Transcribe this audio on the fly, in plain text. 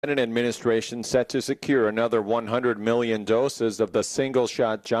Biden administration set to secure another 100 million doses of the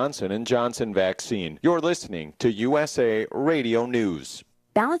single-shot Johnson & Johnson vaccine. You're listening to USA Radio News.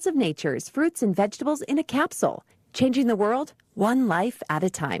 Balance of Nature's fruits and vegetables in a capsule, changing the world one life at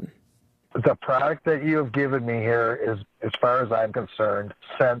a time. The product that you have given me here is, as far as I'm concerned,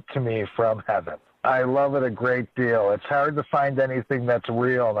 sent to me from heaven. I love it a great deal. It's hard to find anything that's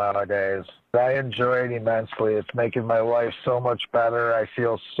real nowadays. I enjoy it immensely. It's making my life so much better. I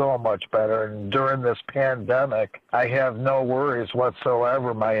feel so much better. And during this pandemic, I have no worries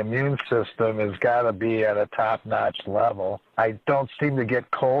whatsoever. My immune system has got to be at a top-notch level. I don't seem to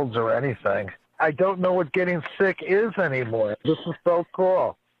get colds or anything. I don't know what getting sick is anymore. This is so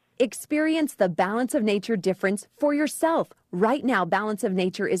cool. Experience the Balance of Nature difference for yourself. Right now, Balance of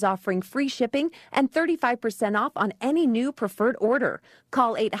Nature is offering free shipping and 35% off on any new preferred order.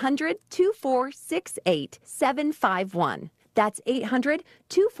 Call 800-2468-751. That's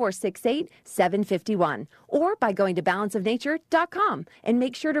 800-2468-751. Or by going to balanceofnature.com and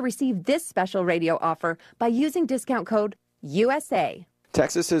make sure to receive this special radio offer by using discount code USA.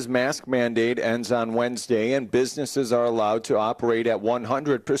 Texas's mask mandate ends on Wednesday, and businesses are allowed to operate at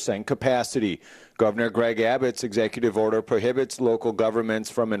 100% capacity. Governor Greg Abbott's executive order prohibits local governments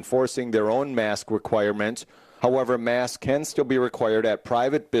from enforcing their own mask requirements. However, masks can still be required at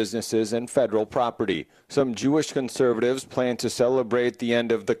private businesses and federal property. Some Jewish conservatives plan to celebrate the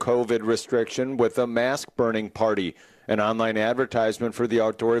end of the COVID restriction with a mask-burning party. An online advertisement for the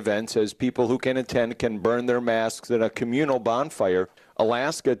outdoor event says people who can attend can burn their masks at a communal bonfire.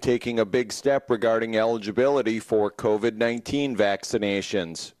 Alaska taking a big step regarding eligibility for COVID-19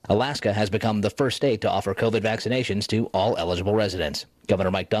 vaccinations. Alaska has become the first state to offer COVID vaccinations to all eligible residents.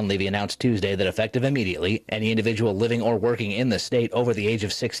 Governor Mike Dunleavy announced Tuesday that effective immediately, any individual living or working in the state over the age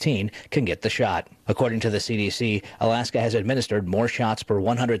of 16 can get the shot. According to the CDC, Alaska has administered more shots per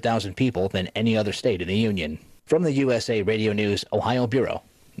 100,000 people than any other state in the union. From the USA Radio News Ohio Bureau,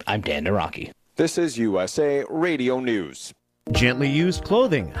 I'm Dan Naraki. This is USA Radio News. Gently used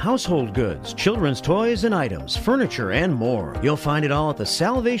clothing, household goods, children's toys and items, furniture, and more. You'll find it all at the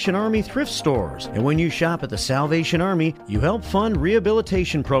Salvation Army thrift stores. And when you shop at the Salvation Army, you help fund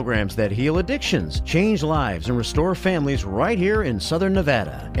rehabilitation programs that heal addictions, change lives, and restore families right here in Southern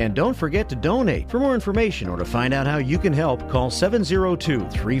Nevada. And don't forget to donate. For more information or to find out how you can help, call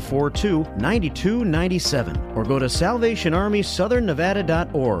 702-342-9297 or go to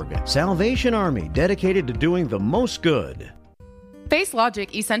salvationarmysouthernevada.org. Salvation Army, dedicated to doing the most good.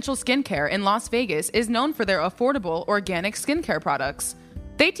 FaceLogic Essential Skincare in Las Vegas is known for their affordable organic skincare products.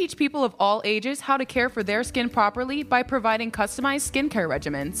 They teach people of all ages how to care for their skin properly by providing customized skincare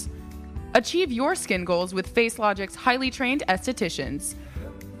regimens. Achieve your skin goals with FaceLogic's highly trained estheticians.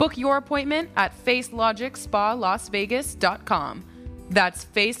 Book your appointment at FaceLogicSpaLasVegas.com. That's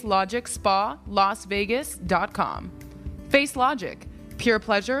FaceLogicSpaLasVegas.com. FaceLogic, pure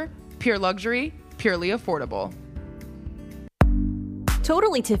pleasure, pure luxury, purely affordable.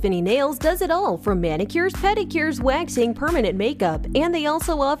 Totally Tiffany Nails does it all, from manicures, pedicures, waxing, permanent makeup, and they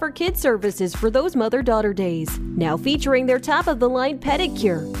also offer kid services for those mother-daughter days. Now featuring their top-of-the-line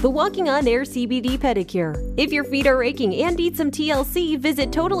pedicure, the Walking on Air CBD pedicure. If your feet are aching and need some TLC,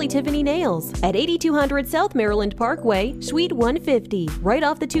 visit Totally Tiffany Nails at 8200 South Maryland Parkway, Suite 150, right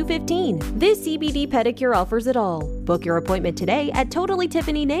off the 215. This CBD pedicure offers it all. Book your appointment today at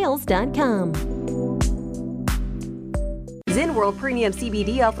TotallyTiffanyNails.com. Zen World Premium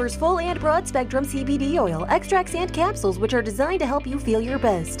CBD offers full and broad spectrum CBD oil, extracts, and capsules which are designed to help you feel your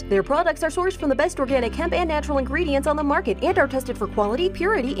best. Their products are sourced from the best organic hemp and natural ingredients on the market and are tested for quality,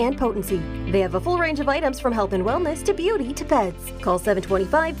 purity, and potency. They have a full range of items from health and wellness to beauty to pets. Call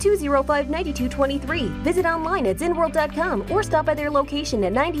 725-205-9223. Visit online at zenworld.com or stop by their location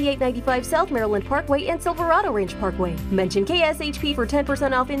at 9895 South Maryland Parkway and Silverado Ranch Parkway. Mention KSHP for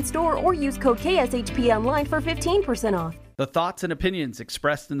 10% off in store or use code KSHP online for 15% off. The thoughts and opinions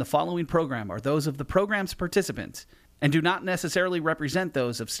expressed in the following program are those of the program's participants and do not necessarily represent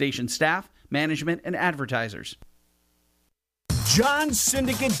those of station staff, management, and advertisers.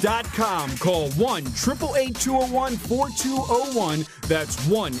 JohnSyndicate.com. Call 1-888-201-4201. That's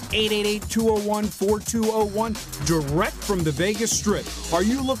 1-888-201-4201. Direct from the Vegas Strip. Are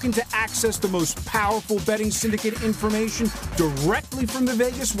you looking to access the most powerful betting syndicate information directly from the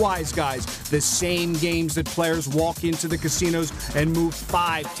Vegas Wise Guys? The same games that players walk into the casinos and move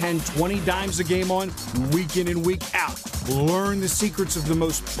 5, 10, 20 dimes a game on week in and week out. Learn the secrets of the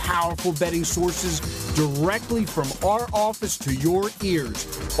most powerful betting sources directly from our office to your ears.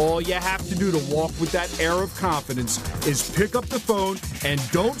 All you have to do to walk with that air of confidence is pick up the phone and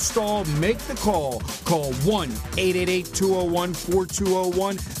don't stall. Make the call. Call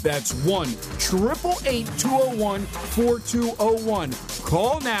 1-888-201-4201. That's 1-888-201-4201.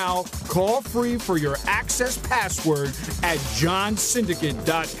 Call now. Call free for your access password at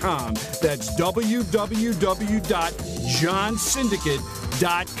johnsyndicate.com. That's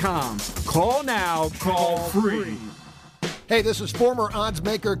www.johnsyndicate.com. Call now. Call free. Hey, this is former odds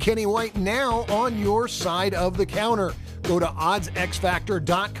maker Kenny White, now on your side of the counter. Go to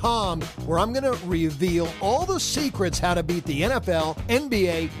oddsxfactor.com, where I'm going to reveal all the secrets how to beat the NFL,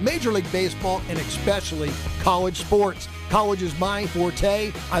 NBA, Major League Baseball, and especially college sports. College is my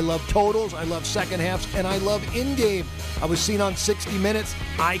forte. I love totals, I love second halves, and I love in-game. I was seen on 60 Minutes.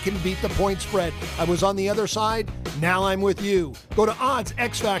 I can beat the point spread. I was on the other side. Now I'm with you. Go to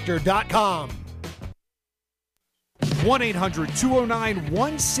oddsxfactor.com.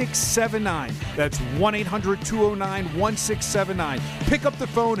 1-800-209-1679. That's 1-800-209-1679. Pick up the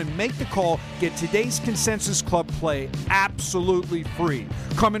phone and make the call. Get today's Consensus Club play absolutely free.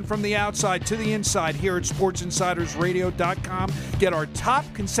 Coming from the outside to the inside here at SportsInsidersRadio.com. Get our top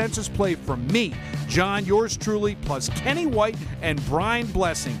consensus play from me, John, yours truly, plus Kenny White and Brian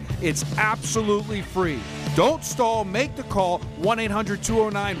Blessing. It's absolutely free. Don't stall. Make the call.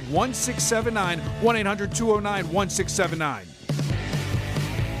 1-800-209-1679. 1-800-209-1679.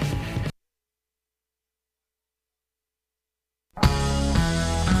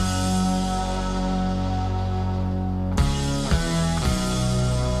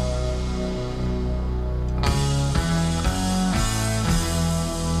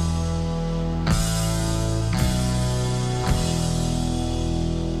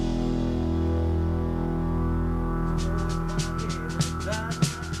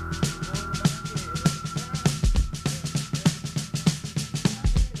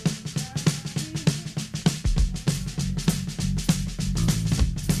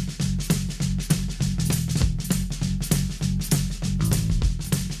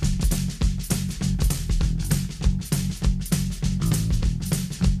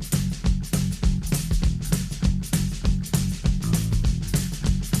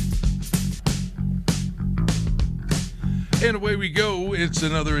 And away we go. It's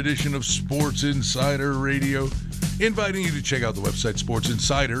another edition of Sports Insider Radio. Inviting you to check out the website,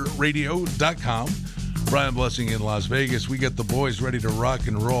 sportsinsiderradio.com. Brian Blessing in Las Vegas. We got the boys ready to rock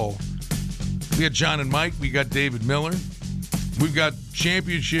and roll. We got John and Mike. We got David Miller. We've got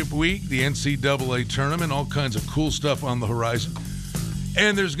championship week, the NCAA tournament, all kinds of cool stuff on the horizon.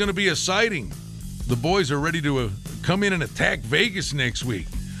 And there's going to be a sighting. The boys are ready to come in and attack Vegas next week.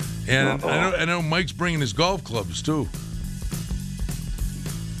 And I know Mike's bringing his golf clubs, too.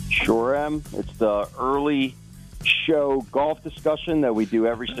 Sure am. It's the early show golf discussion that we do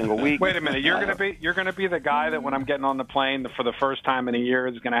every single week. Wait a minute, you're gonna be the guy that when I'm getting on the plane for the first time in a year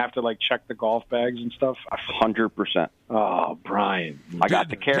is gonna have to check the golf bags and stuff. 100%. Oh, Brian, I got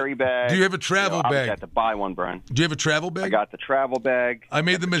the carry bag. Do you have a travel bag? I got to buy one, Brian. Do you have a travel bag? I got the travel bag. I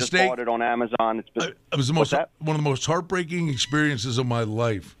made the mistake. Just bought it on Amazon. It was one of the most heartbreaking experiences of my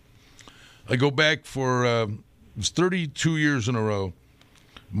life. I go back for it was 32 years in a row.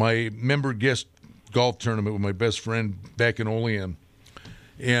 My member guest golf tournament with my best friend back in Olean.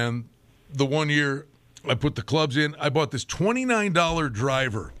 And the one year I put the clubs in, I bought this $29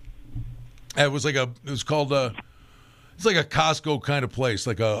 driver. It's like a Costco kind of place,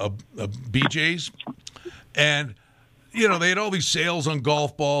 like a BJ's. And, they had all these sales on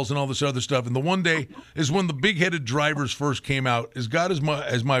golf balls and all this other stuff. And the one day is when the big-headed drivers first came out. As God is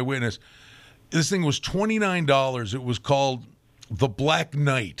my witness, this thing was $29. It was called the Black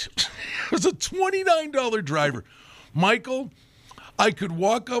Knight. It was a $29 driver. Michael, I could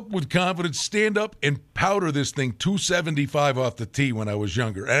walk up with confidence, stand up, and powder this thing 275 off the tee when I was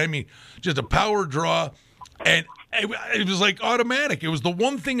younger. And I mean, just a power draw, and it was like automatic. It was the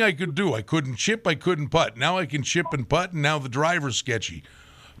one thing I could do. I couldn't chip, I couldn't putt. Now I can chip and putt, and now the driver's sketchy.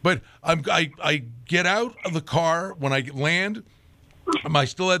 But I get out of the car when I land. I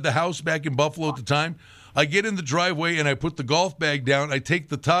still had the house back in Buffalo at the time. I get in the driveway, and I put the golf bag down. I take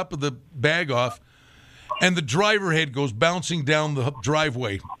the top of the bag off, and the driver head goes bouncing down the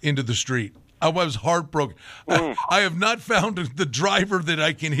driveway into the street. I was heartbroken. I have not found the driver that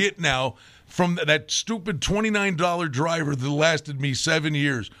I can hit now from that stupid $29 driver that lasted me 7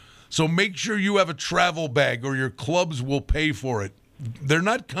 years. So make sure you have a travel bag, or your clubs will pay for it. They're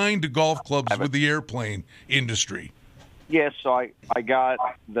not kind to golf clubs with the airplane industry. Yes, so I got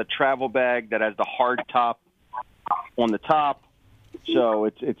the travel bag that has the hard top on the top, so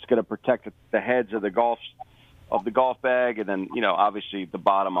it's going to protect the heads of the golf of the golf bag, and then obviously the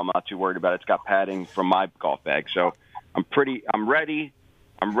bottom I'm not too worried about. It's got padding from my golf bag, so I'm ready.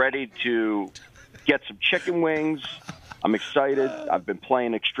 I'm ready to get some chicken wings. I'm excited. I've been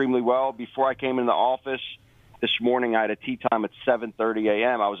playing extremely well. Before I came into the office this morning, I had a tee time at 7:30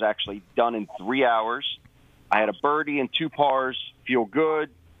 a.m. I was actually done in 3 hours. I had a birdie and 2 pars. Feel good.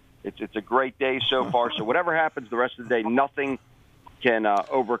 It's a great day so far. So whatever happens the rest of the day, nothing can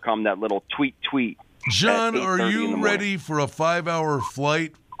overcome that little tweet. John, are you ready for a 5-hour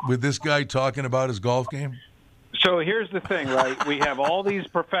flight with this guy talking about his golf game? So here's the thing, right? We have all these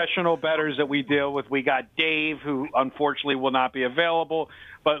professional bettors that we deal with. We got Dave, who unfortunately will not be available,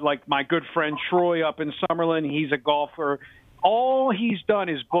 but like my good friend Troy up in Summerlin, he's a golfer. All he's done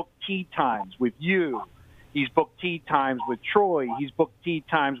is book tee times with you. He's booked tee times with Troy. He's booked tee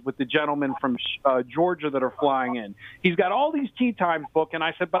times with the gentlemen from Georgia that are flying in. He's got all these tee times booked, and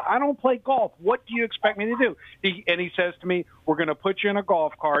I said, but I don't play golf. What do you expect me to do? And he says to me, we're going to put you in a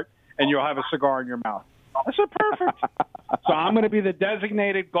golf cart, and you'll have a cigar in your mouth. I said, perfect. So I'm going to be the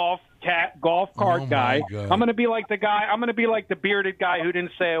designated golf cart guy. I'm going to be like the guy. I'm going to be like the bearded guy who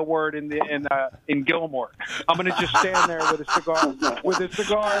didn't say a word in Gilmore. I'm going to just stand there with a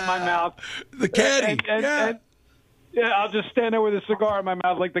cigar in my mouth. The caddy. Yeah, I'll just stand there with a cigar in my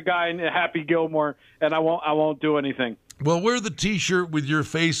mouth like the guy in Happy Gilmore, and I won't do anything. Well, wear the T-shirt with your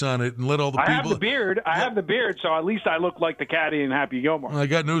face on it and let all the people... I have the beard, so at least I look like the caddy in Happy Gilmore. I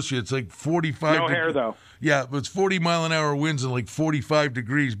got news for you. It's like 45... No hair, though. Yeah, but it's 40-mile-an-hour winds and like 45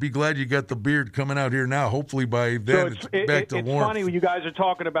 degrees. Be glad you got the beard coming out here now. Hopefully by then it's back to warmth. It's funny when you guys are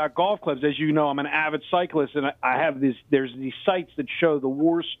talking about golf clubs. As you know, I'm an avid cyclist, and I have there's these sites that show the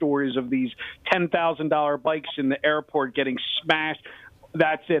war stories of these $10,000 bikes in the airport getting smashed.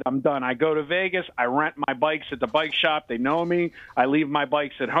 That's it. I'm done. I go to Vegas. I rent my bikes at the bike shop. They know me. I leave my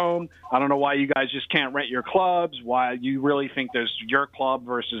bikes at home. I don't know why you guys just can't rent your clubs, why you really think there's your club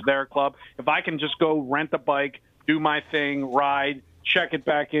versus their club. If I can just go rent a bike, do my thing, ride, check it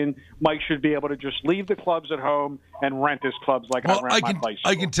back in, Mike should be able to just leave the clubs at home and rent his clubs like I rent my bicycle.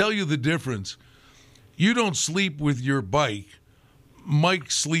 I can tell you the difference. You don't sleep with your bike.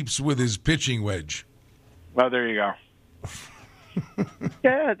 Mike sleeps with his pitching wedge. Well, there you go.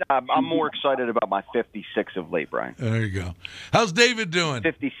 Yeah, I'm more excited about my 56 of late, Brian. There you go. How's David doing?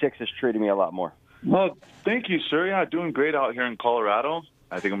 56 is treating me a lot more. Well, thank you, sir. Yeah, doing great out here in Colorado.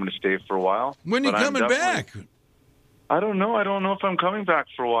 I think I'm going to stay for a while. When are you coming back? I don't know. I don't know if I'm coming back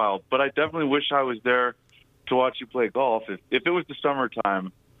for a while, but I definitely wish I was there to watch you play golf. If it was the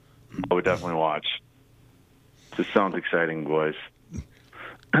summertime, I would definitely watch. This sounds exciting, boys.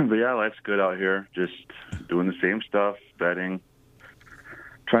 But yeah, life's good out here. Just doing the same stuff, betting,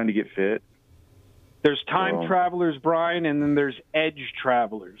 trying to get fit. There's time travelers, Brian, and then there's edge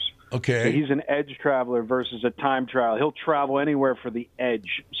travelers. Okay. So he's an edge traveler versus a time traveler. He'll travel anywhere for the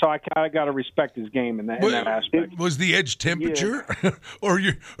edge. So I kind of got to respect his game in that aspect. Was the edge temperature, or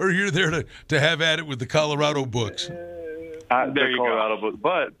you're there to have at it with the Colorado books? There you go.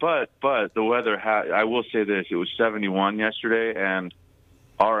 But the weather I will say this: it was 71 yesterday, and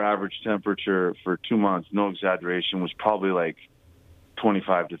our average temperature for 2 months, no exaggeration, was probably like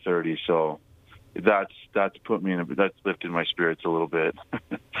 25 to 30. So that's put me that's lifted my spirits a little bit.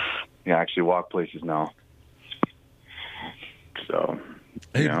 Yeah, I actually walk places now. So,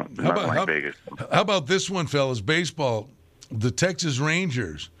 hey, how about this one, fellas? Baseball, the Texas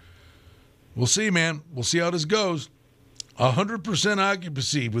Rangers. We'll see, man. We'll see how this goes. 100%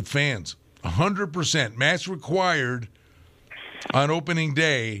 occupancy with fans. 100%. Match required on opening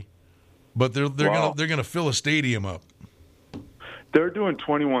day, but they're gonna fill a stadium up. They're doing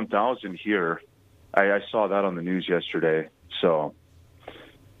 21,000 here. I saw that on the news yesterday. So,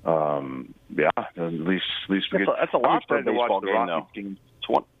 yeah, at least we get. That's a lot for a baseball game, though.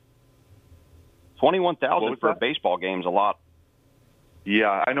 21,000 for a baseball game is a lot.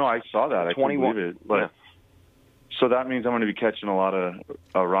 Yeah, I know. I saw that. I couldn't believe it. But so that means I'm going to be catching a lot of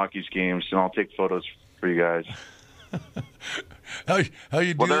Rockies games, and I'll take photos for you guys. How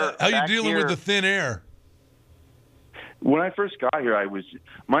you dealing with the thin air? When I first got here,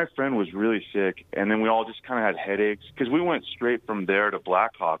 my friend was really sick, and then we all just kind of had headaches because we went straight from there to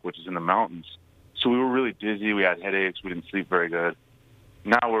Blackhawk, which is in the mountains. So we were really dizzy. We had headaches. We didn't sleep very good.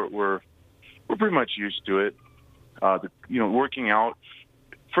 Now we're pretty much used to it. Working out.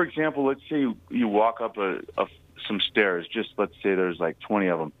 For example, let's say you walk up some stairs. Just let's say there's like 20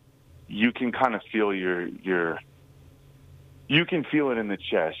 of them. You can kind of feel you can feel it in the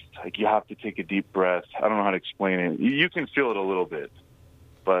chest. Like you have to take a deep breath. I don't know how to explain it. You can feel it a little bit,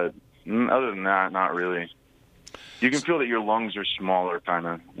 but other than that, not really. You can feel that your lungs are smaller, kind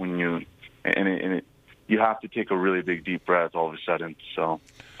of, when you you have to take a really big deep breath all of a sudden. So.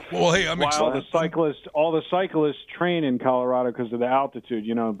 Well, hey, I'm excited. All the cyclists train in Colorado because of the altitude,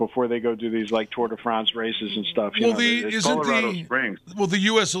 before they go do these like Tour de France races and stuff. Well, the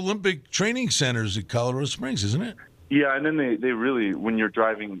U.S. Olympic Training Center's at Colorado Springs, isn't it? Yeah, and then they really, when you're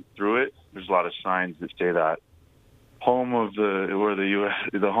driving through it, there's a lot of signs that say that home of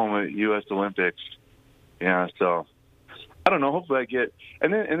the home of U.S. Olympics. Yeah, so I don't know. Hopefully I get,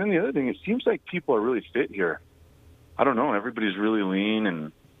 and then the other thing, it seems like people are really fit here. I don't know. Everybody's really lean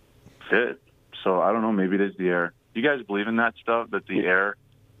and fit. So I don't know. Maybe it is the air. You guys believe in that stuff? That the air,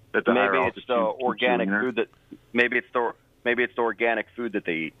 that the maybe it's the organic food that maybe it's the organic food that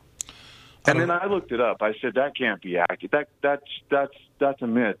they eat. And then I looked it up. I said that can't be accurate. That's a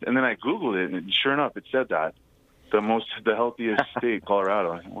myth. And then I Googled it, and sure enough, it said that the healthiest state,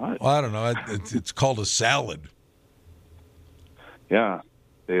 Colorado. What? Well, I don't know. It's called a salad. Yeah.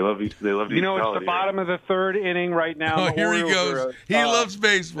 They love it's the bottom of the third inning right now. Oh, here he goes. He loves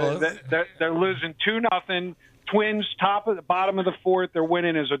baseball. They're losing 2-0. Twins bottom of the fourth. They're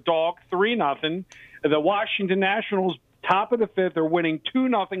winning as a dog 3-0. The Washington Nationals top of the fifth. They're winning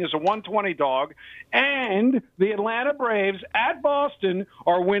 2-0 as a 120 dog. And the Atlanta Braves at Boston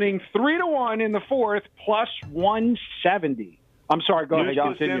are winning 3-1 in the fourth plus 170. I'm sorry. Go ahead.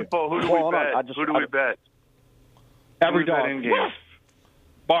 Continue. Who do we bet? Who do we bet? Every dog. In-game.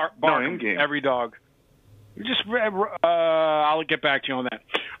 Every dog. I'll get back to you on that.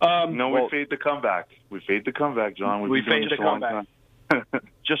 We fade the comeback. We fade the comeback, John. We fade the comeback.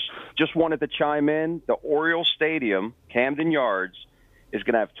 Just wanted to chime in. The Orioles Stadium, Camden Yards, is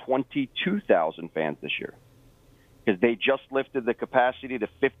going to have 22,000 fans this year because they just lifted the capacity to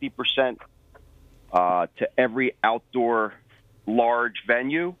 50% to every outdoor large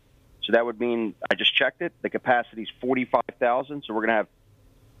venue. So that would mean, I just checked it, the capacity is 45,000. So we're going to have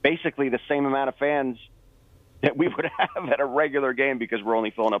basically the same amount of fans that we would have at a regular game because we're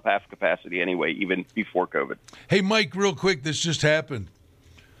only filling up half capacity anyway, even before COVID. Hey, Mike, real quick, this just happened.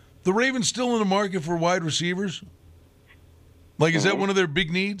 The Ravens still in the market for wide receivers? Like, is that one of their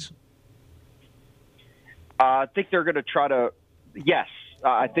big needs? I think they're going to try to – yes.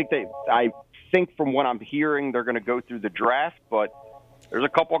 I think from what I'm hearing, they're going to go through the draft, but there's a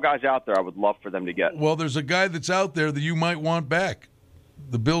couple guys out there I would love for them to get. Well, there's a guy that's out there that you might want back.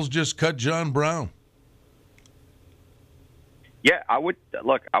 The Bills just cut John Brown. Yeah, I would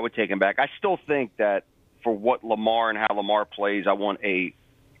take him back. I still think that for what Lamar and how Lamar plays, I want a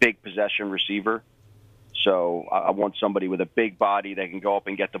big possession receiver. So I want somebody with a big body that can go up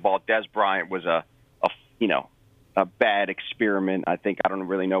and get the ball. Des Bryant was a bad experiment. I don't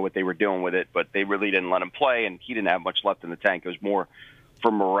really know what they were doing with it, but they really didn't let him play, and he didn't have much left in the tank. It was more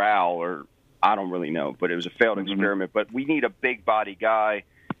for morale, or I don't really know, but it was a failed experiment. But we need a big body guy.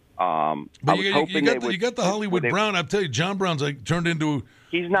 But you got the Hollywood Brown. I'll tell you, John Brown's turned into.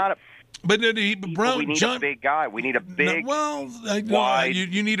 He's not a. But Brown, we need a big guy. We need a big. Wide.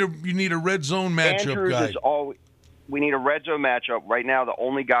 You need a red zone matchup Andrews guy. We need a red zone matchup right now. The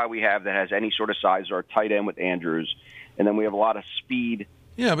only guy we have that has any sort of size is our tight end with Andrews, and then we have a lot of speed.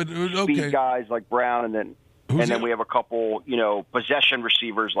 Yeah, but okay. Speed guys like Brown, and then we have a couple, possession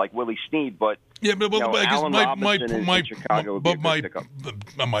receivers like Willie Snead. But yeah, but I guess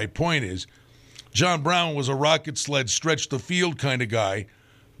my point is, John Brown was a rocket sled, stretch the field kind of guy.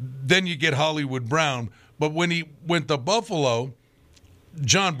 Then you get Hollywood Brown, but when he went to Buffalo,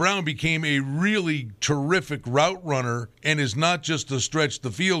 John Brown became a really terrific route runner and is not just a stretch the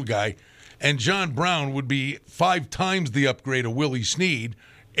field guy. And John Brown would be 5 times the upgrade of Willie Snead.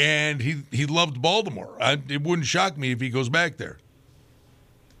 And he loved Baltimore. It wouldn't shock me if he goes back there.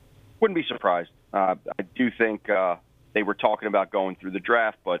 Wouldn't be surprised. I do think they were talking about going through the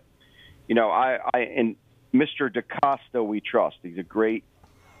draft, but and Mr. DeCosta we trust. He's a great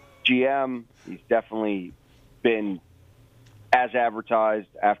GM. He's definitely been as advertised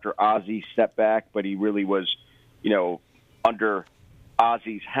after Ozzie stepped back, but he really was, under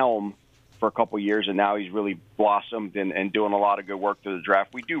Ozzie's helm for a couple of years, and now he's really blossomed and doing a lot of good work through the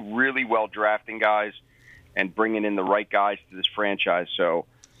draft. We do really well drafting guys and bringing in the right guys to this franchise. So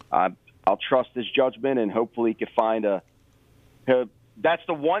I'll trust his judgment, and hopefully he can find that's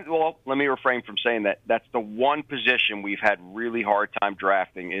the one. Well, let me refrain from saying that. That's the one position we've had really hard time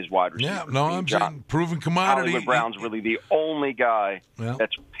drafting is wide receiver. Yeah, no, I'm saying proven commodity. Hollywood Brown's really the only guy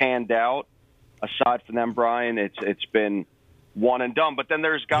that's panned out. Aside from them, Brian, it's been one and done. But then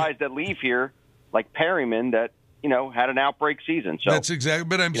there's guys that leave here, like Perryman, that had an outbreak season. So that's exactly.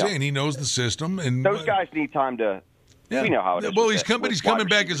 But I'm saying he knows the system, and those guys need time to Yeah. We know how it is. Well, with he's that- coming. with He's wide coming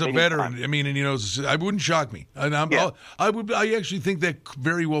back receivers. as a They need veteran. time. I mean, and it wouldn't shock me. And Yeah. I actually think that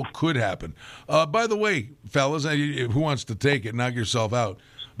very well could happen. By the way, fellas, who wants to take it? Knock yourself out.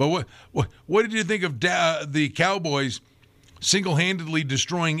 But what did you think of the Cowboys single-handedly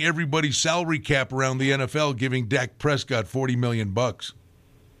destroying everybody's salary cap around the NFL, giving Dak Prescott $40 million?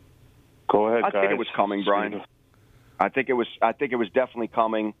 Go ahead, I guys. think it was coming, Brian. I think it was definitely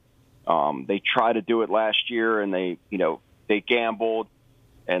coming. They tried to do it last year, and they gambled,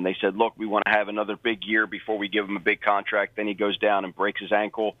 and they said, "Look, we want to have another big year before we give him a big contract." Then he goes down and breaks his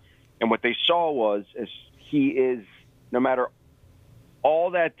ankle, and what they saw is he is, no matter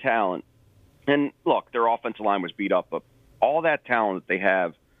all that talent, and look, their offensive line was beat up, but all that talent that they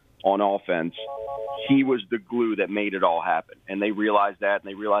have on offense, he was the glue that made it all happen, and they realized that, and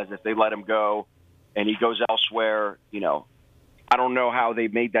they realized if they let him go, and he goes elsewhere, I don't know how they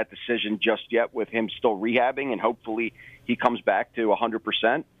made that decision just yet with him still rehabbing, and hopefully he comes back to 100%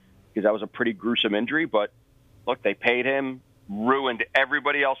 because that was a pretty gruesome injury. But, look, they paid him, ruined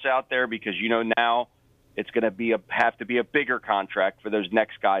everybody else out there because, now it's going to have to be a bigger contract for those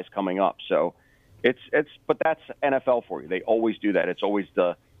next guys coming up. So but that's NFL for you. They always do that. It's always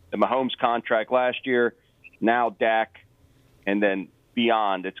the Mahomes contract last year, now Dak, and then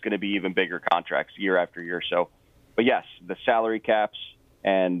beyond it's going to be even bigger contracts year after year. So, but yes, the salary caps,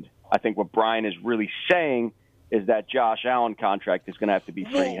 and I think what Brian is really saying is that Josh Allen contract is going to have to be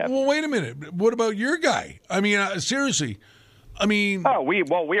pretty heavy. Well, wait a minute. What about your guy? I mean, seriously. I mean, we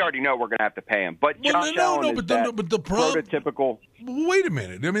already know we're going to have to pay him, but Josh Allen is the problem, prototypical. Wait a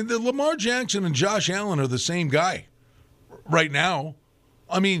minute. I mean, the Lamar Jackson and Josh Allen are the same guy right now.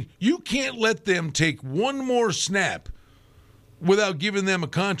 I mean, you can't let them take one more snap without giving them a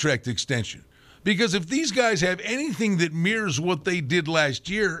contract extension. Because if these guys have anything that mirrors what they did last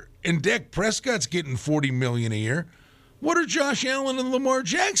year, and Dak Prescott's getting $40 million a year, what are Josh Allen and Lamar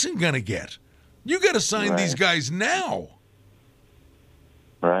Jackson going to get? You got to sign these guys now.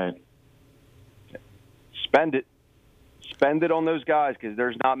 Right. Spend it on those guys because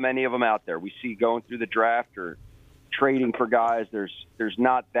there's not many of them out there. We see going through the draft or trading for guys. There's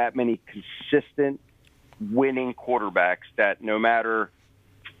not that many consistent winning quarterbacks that no matter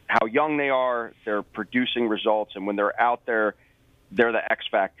how young they are, they're producing results, and when they're out there, they're the X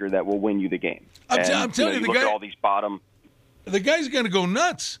factor that will win you the game. I'm telling you, look at all these bottom. The guy's going to go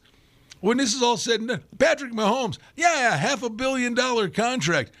nuts when this is all said and done. Patrick Mahomes, $500 million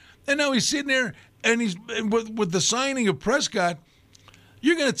contract, and now he's sitting there, and he's with the signing of Prescott.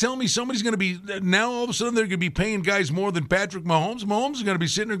 You're going to tell me somebody's going to be now all of a sudden they're going to be paying guys more than Patrick Mahomes? Mahomes is going to be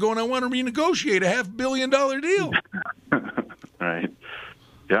sitting there going, I want to renegotiate a $500 million deal. Right.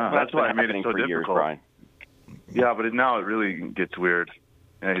 Yeah, Well, that's why I been made it happening so for difficult. years, Brian. Yeah, but now it really gets weird.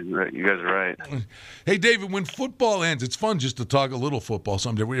 Yeah, you guys are right. Hey, David, when football ends, it's fun just to talk a little football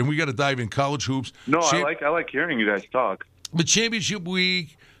someday, and we got to dive in college hoops. I like hearing you guys talk. But championship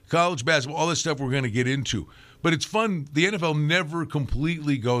week, college basketball, all this stuff we're going to get into. But it's fun. The NFL never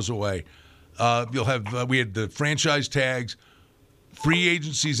completely goes away. You'll have we had the franchise tags, free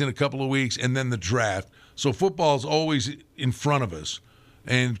agencies in a couple of weeks, and then the draft. So football's always in front of us,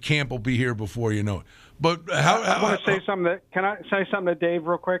 and camp will be here before you know it. But I want to say something. Can I say something to Dave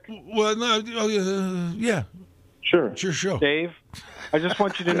real quick? Well, no, yeah. Sure. Sure. Dave, I just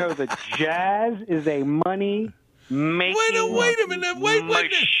want you to know that Jazz is a money making Wait a minute. Wait.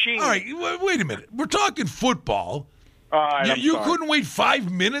 machine. All right, wait a minute. We're talking football. All right, you couldn't wait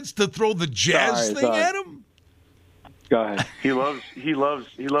 5 minutes to throw the Jazz thing at him? Go ahead. He loves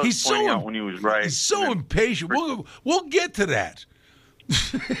He's pointing so out when he was right. He's so impatient. We'll get to that.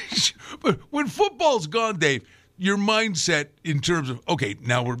 But when football's gone, Dave, your mindset in terms of, okay,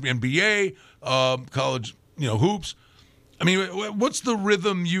 now we're NBA, college, hoops. I mean, what's the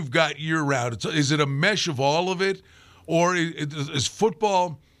rhythm you've got year-round? Is it a mesh of all of it? Or is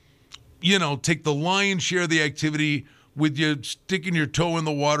football, take the lion's share of the activity with you sticking your toe in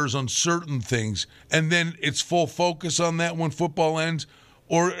the waters on certain things, and then it's full focus on that when football ends?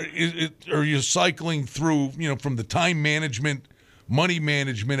 Or are you cycling through, from the time management, money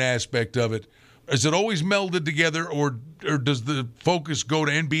management aspect of it? Is it always melded together, or does the focus go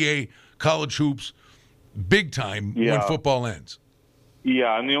to NBA, college hoops, big time when football ends?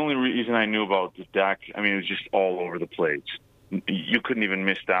 Yeah, and the only reason I knew about the Dak, it was just all over the place. You couldn't even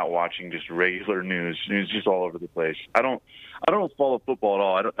miss that watching just regular news. It was just all over the place. I don't follow football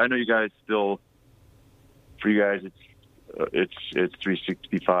at all. I know you guys still. For you guys, it's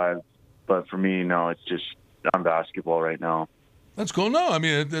 365, but for me, no, it's just I'm basketball right now. That's cool. No,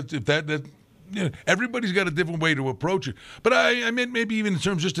 if that everybody's got a different way to approach it. But I meant maybe even in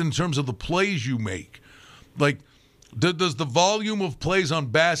terms of the plays you make. Like, Does the volume of plays on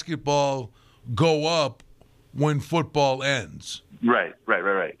basketball go up when football ends? Right.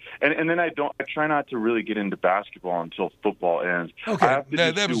 And then I try not to really get into basketball until football ends. Okay, I have to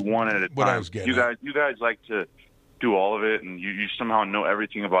that do was one at a time. what I was getting You guys like to do all of it, and you somehow know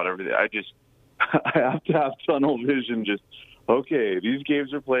everything about everything. I have to have tunnel vision. Just okay, these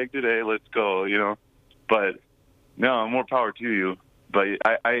games are playing today. Let's go. But no, more power to you. But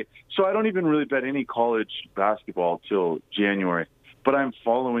so I don't even really bet any college basketball till January. But I'm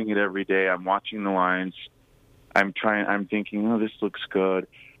following it every day. I'm watching the lines. I'm thinking, oh, this looks good.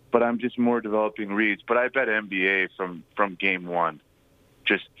 But I'm just more developing reads. But I bet NBA from game one,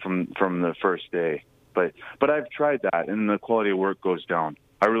 just from the first day. But I've tried that, and the quality of work goes down.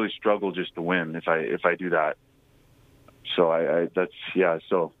 I really struggle just to win if I do that. So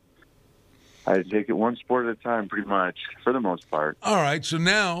So I take it one sport at a time, pretty much, for the most part. All right. So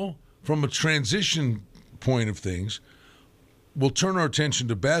now, from a transition point of things, we'll turn our attention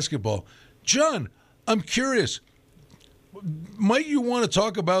to basketball. John, I'm curious. Might you want to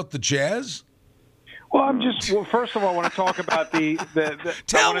talk about the Jazz? Well, first of all, I want to talk about the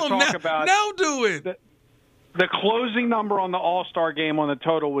Tell them now. Do it. The closing number on the All-Star game on the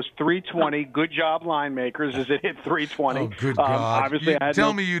total was 320. Good job, line makers, as it hit 320. Oh, good God. Obviously,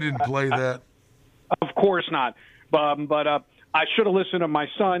 Tell me you didn't play that. Of course not. But I should have listened to my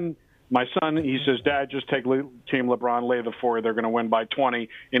son. My son, he says, Dad, just take Team LeBron, lay the 4. They're going to win by 20.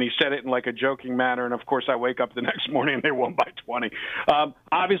 And he said it in like a joking manner. And, of course, I wake up the next morning and they won by 20.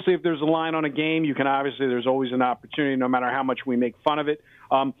 Obviously, if there's a line on a game, there's always an opportunity, no matter how much we make fun of it.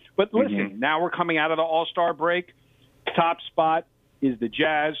 But listen, now we're coming out of the All-Star break. Top spot is the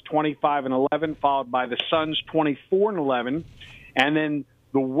Jazz, 25-11, followed by the Suns, 24-11. And then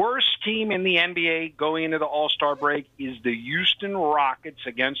the worst team in the NBA going into the All-Star break is the Houston Rockets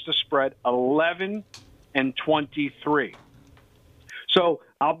against the spread, 11-23. So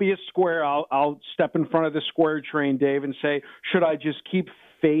I'll be a square. I'll step in front of the square train, Dave, and say, should I just keep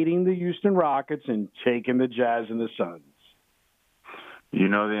fading the Houston Rockets and taking the Jazz and the Suns? You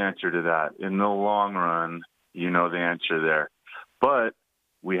know the answer to that. In the long run, you know the answer there. But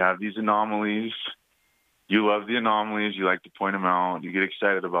we have these anomalies. You love the anomalies. You like to point them out. You get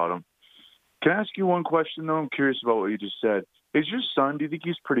excited about them. Can I ask you one question, though? I'm curious about what you just said. Is your son, do you think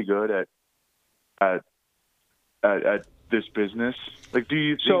he's pretty good at this business? Like, do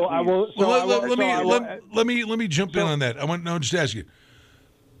you think let me jump in on that. I want to just ask you.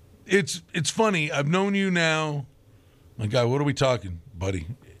 It's funny. I've known you now. My God, what are we talking, buddy?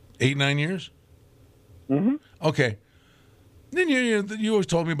 8-9 years? Mm-hmm. Okay. Then you always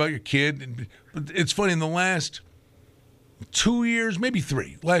told me about your kid. But it's funny, in the last 2 years, maybe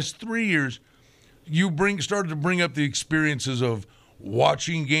 3, last 3 years, you started to bring up the experiences of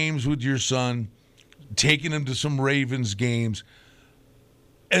watching games with your son, taking him to some Ravens games.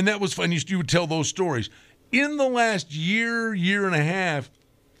 And that was fun. You would tell those stories. In the last year and a half,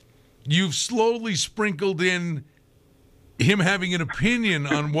 you've slowly sprinkled in him having an opinion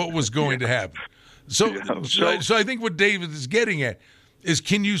on what was going to happen. So I think what David is getting at is,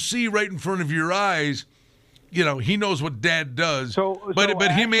 can you see right in front of your eyes, he knows what Dad does,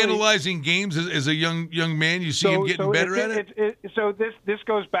 but him analyzing games as a young man, you see him getting better at it? So this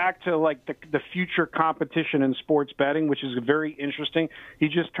goes back to like the future competition in sports betting, which is very interesting. He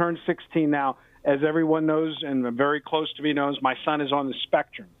just turned 16 now. As everyone knows, and very close to me knows, my son is on the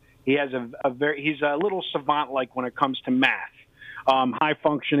spectrum. He has he's a little savant like when it comes to math. High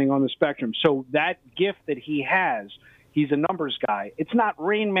functioning on the spectrum. So that gift that he has, he's a numbers guy. It's not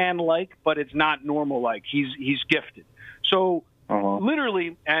Rain Man like, but it's not normal like. He's gifted. So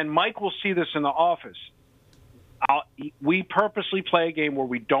literally, and Mike will see this in the office. We purposely play a game where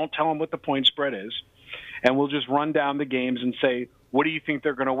we don't tell him what the point spread is, and we'll just run down the games and say, what do you think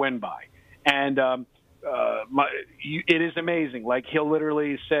they're going to win by? And it is amazing. Like, he'll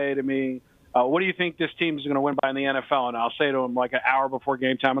literally say to me, what do you think this team is going to win by in the NFL? And I'll say to him like an hour before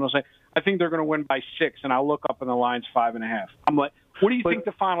game time, and I'll say, I think they're going to win by 6. And I'll look up and the line's 5.5. I'm like, what do you think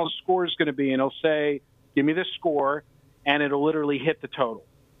the final score is going to be? And he'll say, give me the score, and it'll literally hit the total.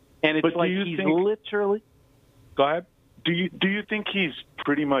 And it's like he's literally. Go ahead. Do you think he's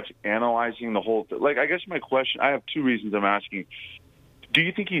pretty much analyzing the whole thing? Like, I guess my question, I have 2 reasons I'm asking. Do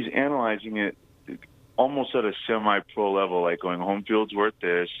you think he's analyzing it almost at a semi-pro level, like going, home field's worth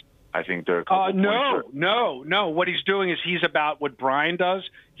this? I think they're a couple No. What he's doing is he's about what Brian does.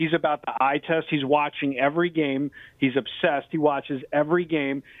 He's about the eye test. He's watching every game. He's obsessed. He watches every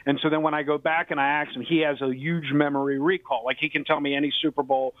game. And so then when I go back and I ask him, he has a huge memory recall. Like, he can tell me any Super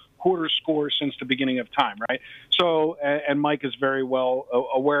Bowl quarter score since the beginning of time, right? So, and Mike is very well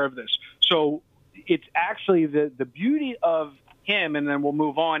aware of this. So it's actually the beauty of him, and then we'll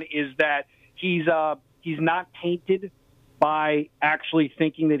move on, is that he's not tainted by actually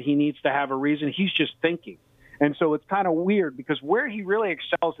thinking that he needs to have a reason. He's just thinking. And so it's kind of weird because where he really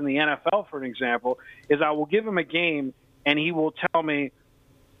excels in the NFL, for an example, is I will give him a game and he will tell me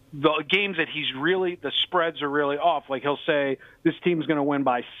the games that the spreads are really off. Like he'll say, this team's going to win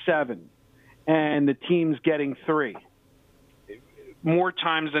by 7 and the team's getting 3. More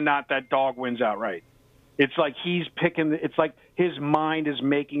times than not, that dog wins outright. It's like he's picking. It's like his mind is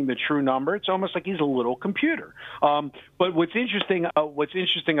making the true number. It's almost like he's a little computer. But what's interesting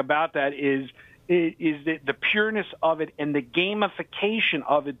about that is the pureness of it and the gamification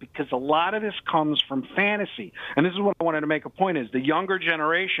of it, because a lot of this comes from fantasy. And this is what I wanted to make a point: is the younger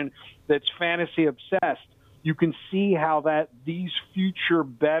generation that's fantasy obsessed. You can see how that these future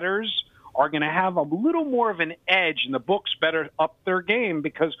bettors are going to have a little more of an edge, and the books better up their game,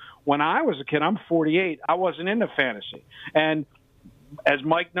 because when I was a kid, I'm 48, I wasn't into fantasy. And as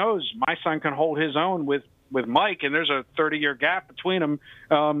Mike knows, my son can hold his own with Mike, and there's a 30-year gap between them,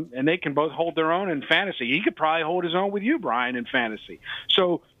 and they can both hold their own in fantasy. He could probably hold his own with you, Brian, in fantasy.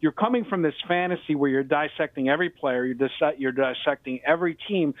 So you're coming from this fantasy where you're dissecting every player, you're dissecting every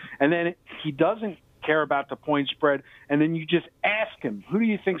team, and then he doesn't care about the point spread, and then you just ask him, who do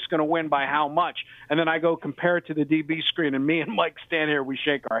you think is going to win by how much? And then I go compare it to the DB screen, and me and Mike stand here, we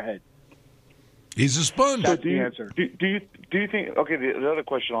shake our head. He's a sponge. So do you think? Okay, the other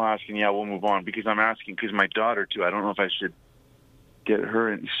question I'll ask, and we'll move on, because I'm asking because my daughter too. I don't know if I should get her,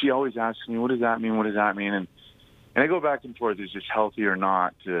 and she always asks me, "What does that mean? What does that mean?" And I go back and forth: is this healthy or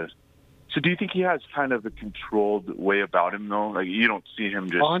not? So do you think he has kind of a controlled way about him, though? Like you don't see him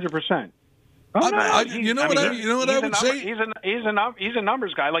just 100%. You know what I would say? He's a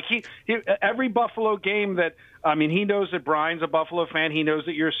numbers guy. Like he every Buffalo game that he knows that Brian's a Buffalo fan. He knows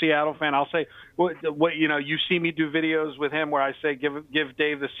that you're a Seattle fan. I'll say what you see me do videos with him where I say give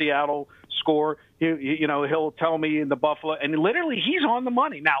Dave the Seattle score. He'll tell me in the Buffalo, and literally he's on the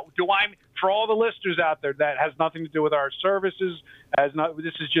money. Now, for all the listeners out there, that has nothing to do with our services.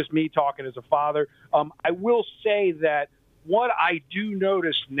 This is just me talking as a father. I will say that what I do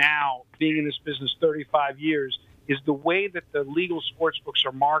notice now, being in this business 35 years, is the way that the legal sports books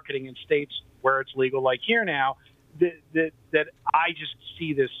are marketing in states where it's legal, like here now, that I just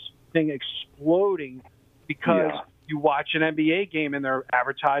see this thing exploding because you watch an NBA game and they're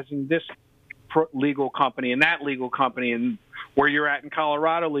advertising this legal company and that legal company, and where you're at in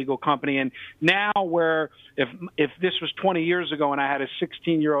Colorado, legal company. And now where if this was 20 years ago and I had a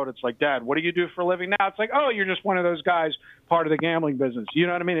 16-year-old, it's like, Dad, what do you do for a living now? It's like, oh, you're just one of those guys, part of the gambling business. You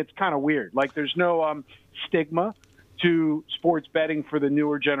know what I mean? It's kind of weird. Like there's no stigma to sports betting for the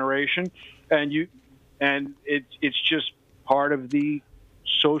newer generation. And it's just part of the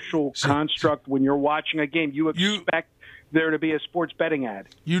social construct. When you're watching a game, you expect there to be a sports betting ad.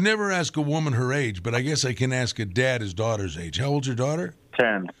 You never ask a woman her age, but I guess I can ask a dad his daughter's age. How old's your daughter?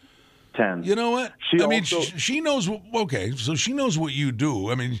 10. You know what? She knows. Okay, so she knows what you do.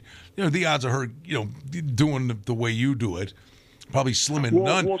 I mean, the odds of her, doing the way you do it, probably slim and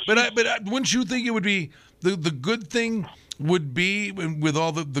none. But wouldn't you think it would be the good thing would be with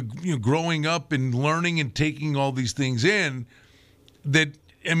all the growing up and learning and taking all these things in, that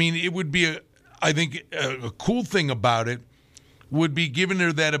it would be I think a cool thing about it would be giving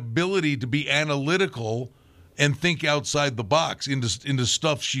her that ability to be analytical and think outside the box into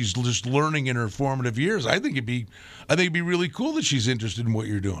stuff she's just learning in her formative years. I think it'd be really cool that she's interested in what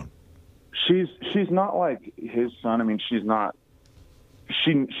you're doing. She's not like his son. She's not.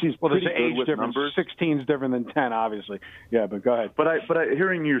 She's there's an age difference. Numbers. 16 is different than 10, obviously. Yeah, but go ahead. But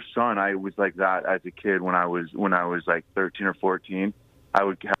hearing your son, I was like that as a kid when I was like 13 or 14. I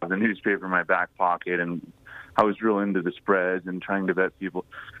would have the newspaper in my back pocket, and I was real into the spreads and trying to bet people.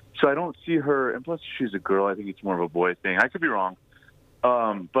 So I don't see her, and plus she's a girl. I think it's more of a boy thing. I could be wrong.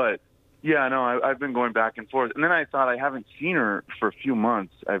 But, yeah, no, I've been going back and forth. And then I thought I haven't seen her for a few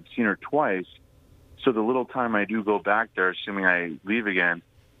months. I've seen her twice. So the little time I do go back there, assuming I leave again,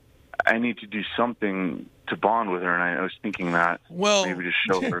 I need to do something to bond with her, and I was thinking that maybe just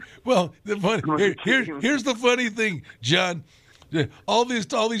show her. Well, here's the funny thing, John. All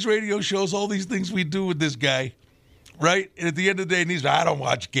these radio shows, all these things we do with this guy, right? And at the end of the day, he's I don't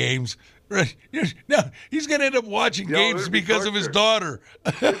watch games. Right. No, he's going to end up watching games because of his daughter.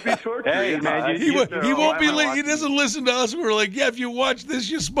 It'd be torture. Hey, man, he won't be. He doesn't listen to us. We're like, yeah, if you watch this,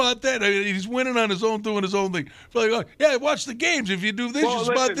 you spot that. I mean, he's winning on his own, doing his own thing. We're like, oh, yeah, watch the games. If you do this, you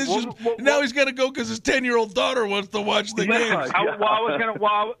spot this. Now he's got to go because his 10-year-old daughter wants to watch the games.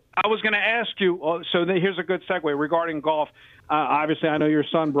 I was gonna ask you. So here's a good segue regarding golf. Obviously, I know your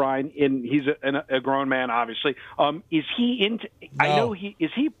son Brian, and he's a grown man. Obviously, is he into? No. I know he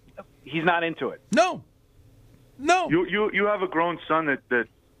is. He's not into it. No. You have a grown son that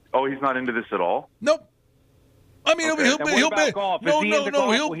he's not into this at all. Nope. I mean, okay. he'll bet golf. Will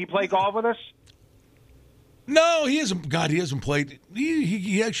he play golf with us? No, he hasn't. God, he hasn't played.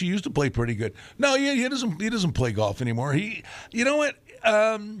 He actually used to play pretty good. No, he doesn't play golf anymore. You know what?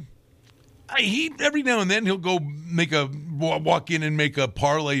 He every now and then he'll go walk in and make a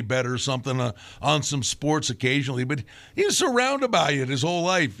parlay bet or something on some sports occasionally. But he's surrounded by it his whole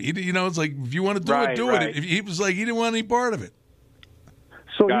life. It's like if you want to do it, do it. He was like he didn't want any part of it.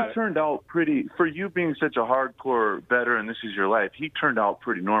 So he turned out pretty, for you being such a hardcore bettor and this is your life, he turned out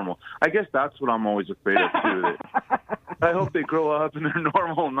pretty normal. I guess that's what I'm always afraid of, too. I hope they grow up and they're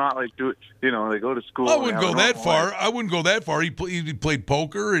normal, not like do it, they go to school. I wouldn't go that far. He played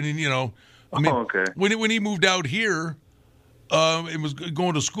poker and, okay. When he moved out here, and was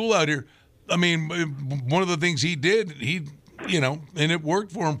going to school out here, I mean, one of the things he did, and it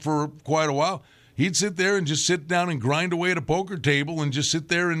worked for him for quite a while. He'd sit there and just sit down and grind away at a poker table and just sit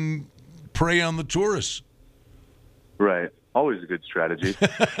there and prey on the tourists. Right. Always a good strategy.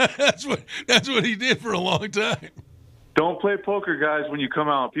 That's what he did for a long time. Don't play poker, guys, when you come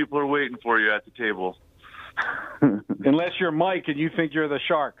out. People are waiting for you at the table. Unless you're Mike and you think you're the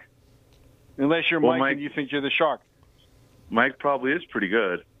shark. Mike, and you think you're the shark. Mike probably is pretty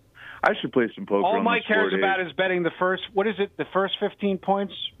good. I should play some poker. All Mike cares about is betting the first 15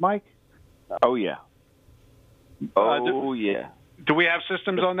 points, Mike? Oh, yeah. Yeah. Do we have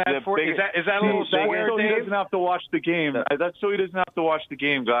systems on that? Is that a little square, so Dave? He doesn't have to watch the game. That's so he doesn't have to watch the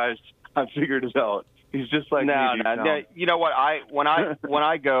game, guys. I figured it out. He's just like no. You know what? When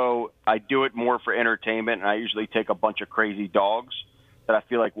I go, I do it more for entertainment, and I usually take a bunch of crazy dogs that I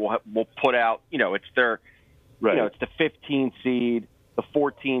feel like we'll put out. It's their, it's the 15 seed, the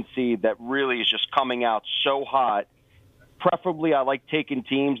 14 seed that really is just coming out so hot. Preferably, I like taking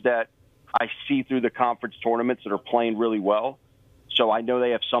teams that I see through the conference tournaments that are playing really well. So I know they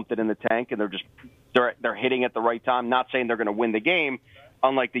have something in the tank, and they're hitting at the right time. Not saying they're going to win the game,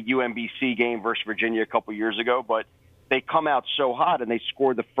 unlike the UMBC game versus Virginia a couple years ago, but they come out so hot and they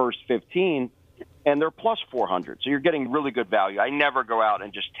score the first 15, and they're plus 400. So you're getting really good value. I never go out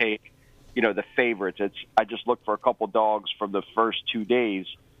and just take, the favorites. I just look for a couple dogs from the first 2 days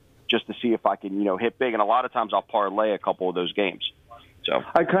just to see if I can, hit big. And a lot of times I'll parlay a couple of those games. So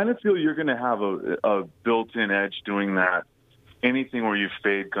I kind of feel you're going to have a built-in edge doing that. Anything where you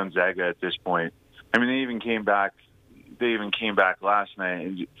fade Gonzaga at this point. I mean, they even came back last night,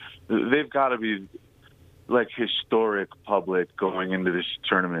 and they've got to be like historic public going into this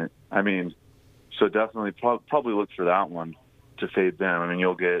tournament. I mean, so definitely probably look for that one to fade them. I mean,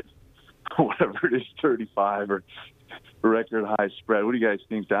 you'll get whatever it is, 35 or record high spread. What do you guys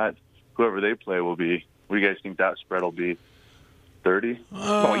think that whoever they play will be? What do you guys think that spread will be? 30?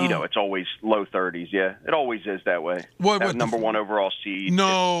 Well, it's always low 30s. Yeah, it always is that way. That number one overall seed.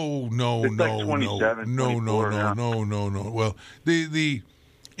 No. It's like 27, No. 24. Well, it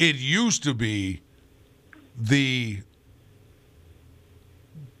used to be the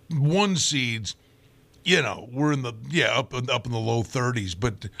one seeds. We're in up in the low 30s,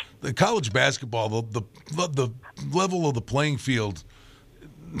 but the college basketball, the level of the playing field.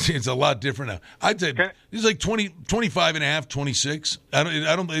 It's a lot different now. I'd say it's like 25 and a half, 26. I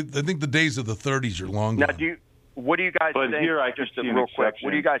think the days of the 30s are long now. Gone. What do you guys think? Here I just real quick.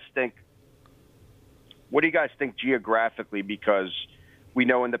 What do you guys think? What do you guys think geographically? Because we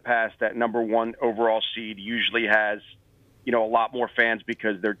know in the past that number one overall seed usually has, a lot more fans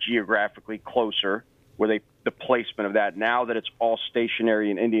because they're geographically closer. The placement of that. Now that it's all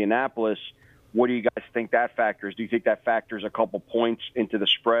stationary in Indianapolis. What do you guys think that factors? Do you think that factors a couple points into the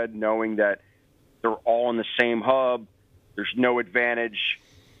spread, knowing that they're all in the same hub? There's no advantage.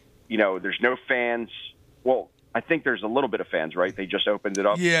 There's no fans. Well, I think there's a little bit of fans, right? They just opened it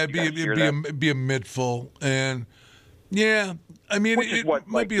up. Yeah, it'd be a mid-full. And, yeah, I mean, it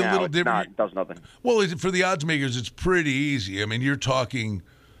might be a little different. It does nothing. Well, for the odds makers, it's pretty easy. I mean, you're talking...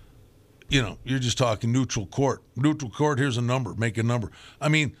 you're just talking neutral court. Neutral court, here's a number. Make a number. I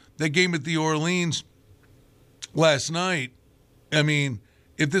mean, that game at the Orleans last night, I mean,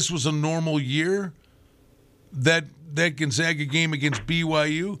 if this was a normal year, that Gonzaga game against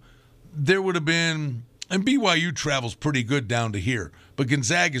BYU, there would have been, and BYU travels pretty good down to here, but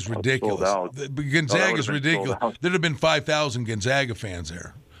Gonzaga is ridiculous. Gonzaga is ridiculous. There'd have been 5,000 Gonzaga fans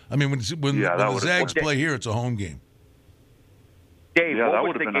there. I mean, when the Zags play here, it's a home game. Dave, what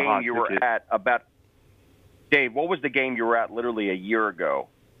was the game you were at about? Dave, what was the game you were at literally a year ago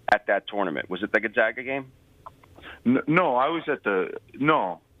at that tournament? Was it the Gonzaga game? No, I was at I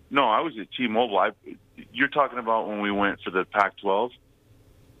was at T-Mobile. You're talking about when we went for the Pac-12?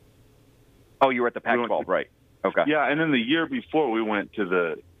 Oh, you were at the Pac-12, right? Okay. Yeah, and then the year before we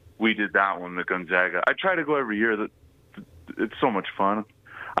did that one, the Gonzaga. I try to go every year. It's so much fun.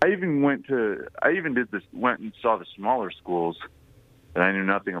 I even went and saw the smaller schools that I knew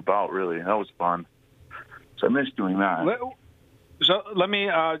nothing about, really. That was fun. So I miss doing that. So let me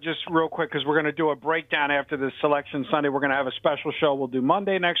just real quick, because we're going to do a breakdown after the Selection Sunday. We're going to have a special show we'll do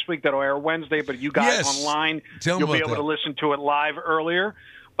Monday next week that'll air Wednesday, but you guys online, you'll be able to listen to it live earlier.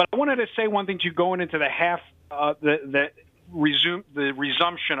 But I wanted to say one thing to you going into the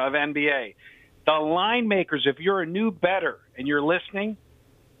resumption of NBA. The line makers, if you're a new bettor and you're listening,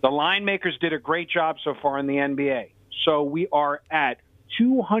 the line makers did a great job so far in the NBA. So we are at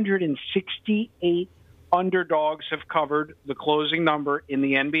 268 underdogs have covered the closing number in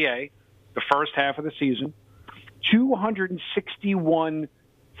the NBA, the first half of the season. 261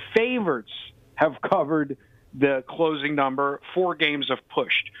 favorites have covered the closing number. 4 games have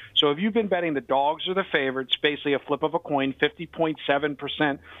pushed. So if you've been betting the dogs or the favorites, basically a flip of a coin,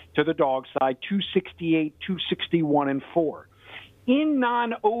 50.7% to the dog side, 268, 261, and 4. In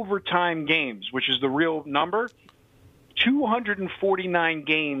non-overtime games, which is the real number, 249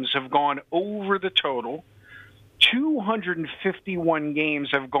 games have gone over the total. 251 games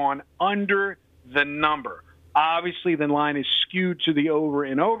have gone under the number. Obviously, the line is skewed to the over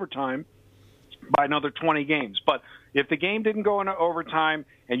in overtime by another 20 games. But if the game didn't go into overtime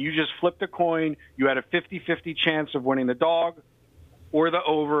and you just flipped a coin, you had a 50-50 chance of winning the dog or the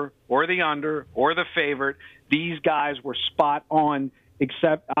over or the under or the favorite. These guys were spot on,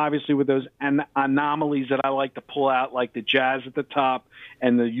 except obviously with those anomalies that I like to pull out, like the Jazz at the top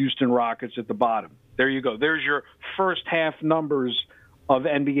and the Houston Rockets at the bottom. There you go. There's your first half numbers of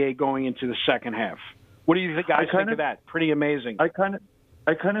NBA going into the second half. What do you guys think of that? Pretty amazing. I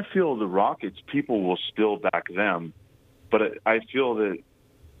kind of feel the Rockets, people will still back them, but I feel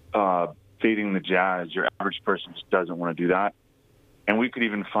that fading the Jazz, your average person just doesn't want to do that. And we could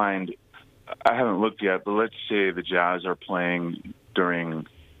even find, I haven't looked yet, but let's say the Jazz are playing during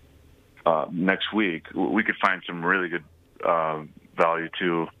next week. We could find some really good value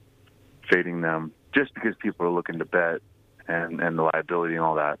to fading them just because people are looking to bet and the liability and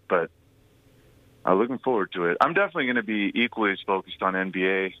all that. But I'm looking forward to it. I'm definitely going to be equally as focused on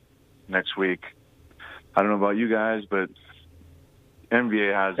NBA next week. I don't know about you guys, but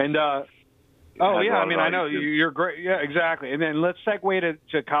NBA has... And I know you're great. Yeah, exactly. And then let's segue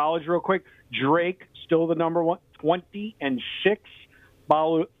to college real quick. Drake, still the number 1, 20-6,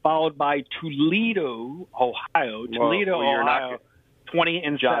 followed by Toledo, Ohio. Ohio,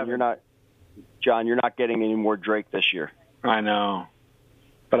 20-7. John, you're not getting any more Drake this year. I know.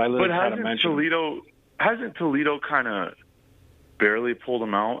 But hasn't Toledo kind of barely pulled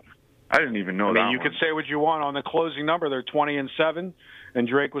them out? I didn't even know that. I mean, you could say what you want on the closing number. They're 20-7, and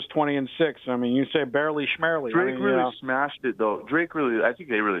Drake was 20-6. I mean, you say barely schmerely. Drake really smashed it, though. I think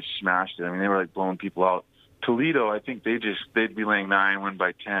they really smashed it. I mean, they were like blowing people out. Toledo, I think they'd be laying 9, win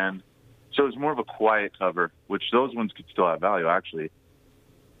by 10. So it was more of a quiet cover, which those ones could still have value, actually.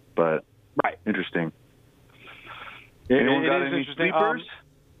 But interesting. Anyone got any sleepers?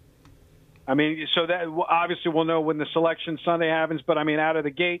 I mean, so that obviously we'll know when the Selection Sunday happens. But I mean, out of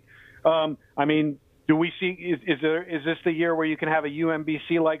the gate, I mean, do we see? Is this the year where you can have a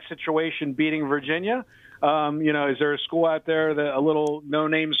UMBC-like situation beating Virginia? Is there a school out there, a little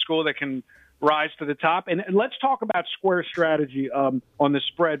no-name school that can rise to the top? And let's talk about square strategy on the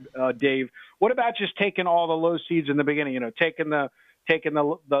spread, Dave. What about just taking all the low seeds in the beginning? Taking the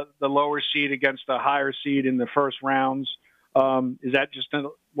lower seed against the higher seed in the first rounds. Is that just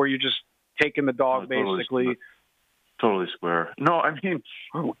where you're just taking the dog, basically? Totally square. No, I mean,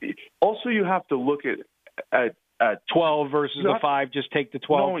 also you have to look at 12 versus the 5. Just take the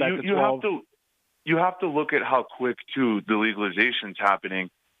 12. No, you have to look at how quick too the legalization's happening.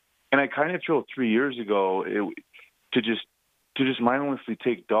 And I kind of feel 3 years ago to just mindlessly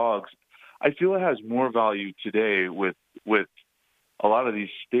take dogs. I feel it has more value today with a lot of these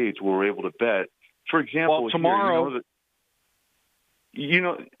states where we're able to bet. For example, tomorrow. What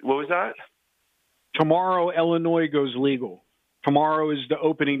was that? Tomorrow, Illinois goes legal. Tomorrow is the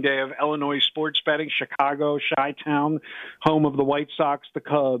opening day of Illinois sports betting. Chicago, Chi-Town, home of the White Sox, the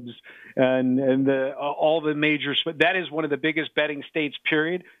Cubs, and all the major. That is one of the biggest betting states,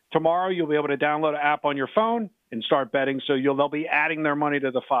 period. Tomorrow you'll be able to download an app on your phone and start betting, so they'll be adding their money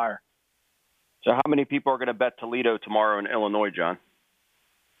to the fire. So how many people are going to bet Toledo tomorrow in Illinois, John?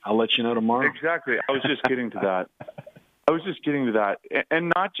 I'll let you know tomorrow. Exactly. I was just getting to that.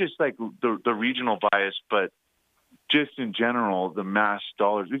 And not just like the regional bias, but just in general, the mass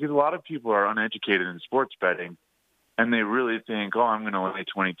dollars. Because a lot of people are uneducated in sports betting, and they really think, oh, I'm going to lay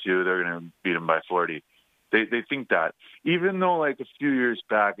 22. They're going to beat them by 40. They think that. Even though, like, a few years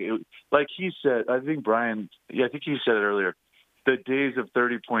back, like he said, I think he said it earlier, the days of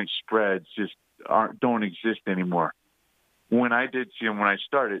 30-point spreads just don't exist anymore. When I did see them when I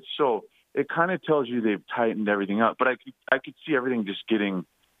started. So it kind of tells you they've tightened everything up. But I could see everything just getting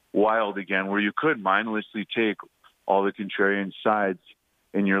wild again, where you could mindlessly take all the contrarian sides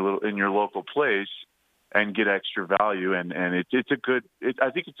in your local place and get extra value. And I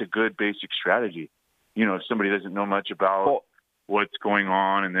think it's a good basic strategy. You know, if somebody doesn't know much about what's going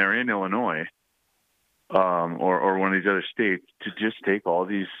on and they're in Illinois or one of these other states, to just take all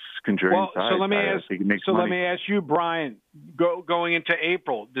these contrarian sides. Let me ask you, Brian, going into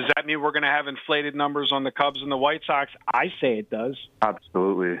April, does that mean we're going to have inflated numbers on the Cubs and the White Sox? I say it does.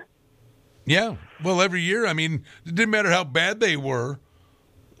 Absolutely. Yeah. Well, every year, I mean, it didn't matter how bad they were.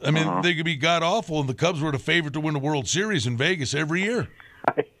 I mean, they could be god-awful, and the Cubs were the favorite to win the World Series in Vegas every year.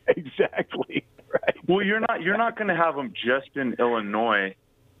 Exactly. Right. Well, you're not going to have them just in Illinois.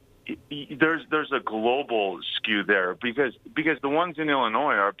 There's a global skew there because the ones in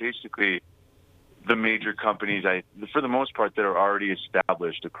Illinois are basically the major companies, for the most part, that are already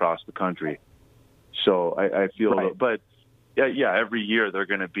established across the country. So I feel, right. But yeah, every year they're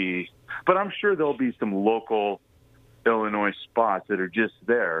going to be. But I'm sure there'll be some local Illinois spots that are just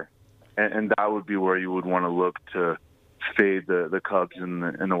there, and that would be where you would want to look to fade the Cubs and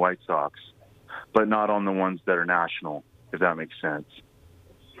the White Sox, but not on the ones that are national, if that makes sense.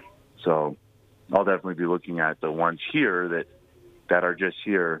 So I'll definitely be looking at the ones here that are just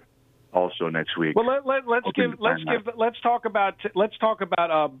here also next week. Well, let's talk about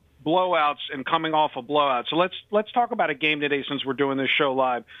blowouts and coming off a blowout. So let's talk about a game today since we're doing this show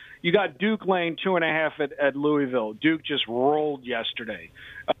live. You got Duke laying 2.5 at Louisville. Duke just rolled yesterday.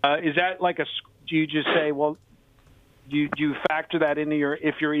 Is that like do you just say, well, do you factor that into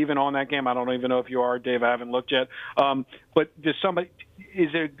if you're even on that game? I don't even know if you are, Dave. I haven't looked yet. But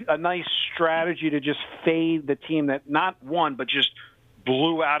is there a nice strategy to just fade the team that not won, but just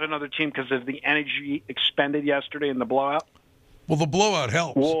blew out another team because of the energy expended yesterday in the blowout? Well, the blowout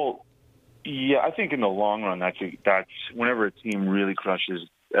helps. Well, yeah, I think in the long run, that's whenever a team really crushes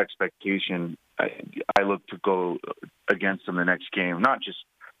expectation, I look to go against them the next game. Not just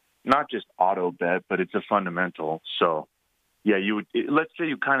auto bet, but it's a fundamental. So, yeah, let's say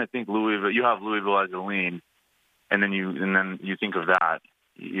you kind of think Louisville, you have Louisville as a lean, and then you think of that,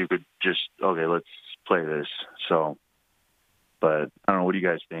 you could just, okay, let's play this. So, but I don't know, what do you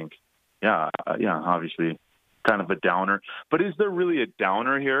guys think? Yeah, obviously kind of a downer. But is there really a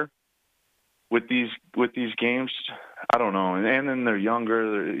downer here with these games? I don't know. And then they're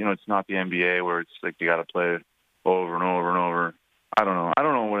younger. It's not the NBA where it's like you got to play over and over and over. I don't know. I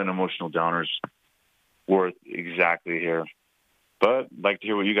don't know what an emotional downer's worth exactly here. But I'd like to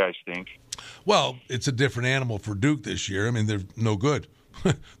hear what you guys think. Well, it's a different animal for Duke this year. I mean, they're no good.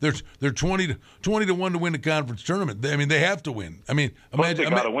 they're 20 to 1 to win the conference tournament. I mean, they have to win. I mean, imagine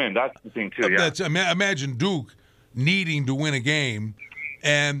they got to win. That's the thing too. Yeah. Imagine Duke needing to win a game,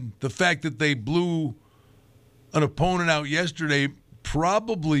 and the fact that they blew an opponent out yesterday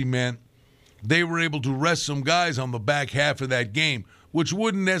probably meant they were able to rest some guys on the back half of that game, which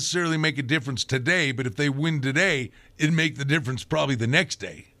wouldn't necessarily make a difference today. But if they win today, it'd make the difference probably the next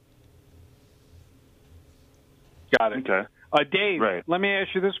day. Got it. Okay. Dave, right. Let me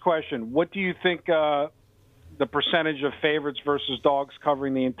ask you this question. What do you think the percentage of favorites versus dogs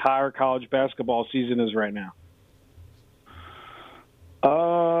covering the entire college basketball season is right now?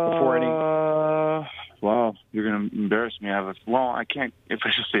 Wow, you're going to embarrass me. I can't. If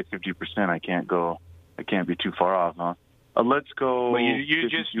I just say 50%, I can't be too far off, huh? Let's go. Well, you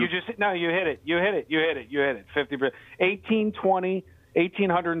hit it. You hit it. 50%.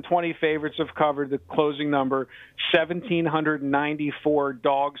 1,820 favorites have covered the closing number. 1,794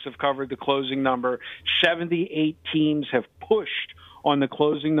 dogs have covered the closing number. 78 teams have pushed on the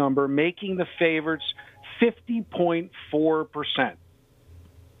closing number, making the favorites 50.4%.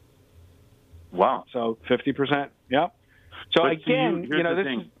 Wow. So 50%. Yep. So but again, here's the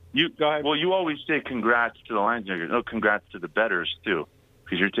thing. Go ahead. Well, you always say congrats to the lines makers. No, congrats to the bettors too,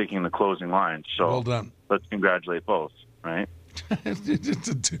 because you're taking the closing line. So well done. Let's congratulate both, right?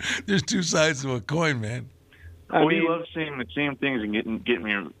 There's two sides to a coin, man. We love saying the same things and getting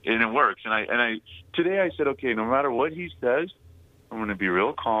me, and it works. And I today I said, okay, no matter what he says, I'm going to be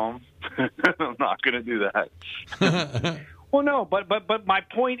real calm. I'm not going to do that. Well, no, but my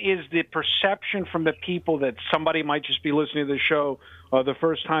point is the perception from the people that somebody might just be listening to the show the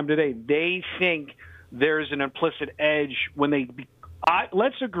first time today. They think there's an implicit edge when they.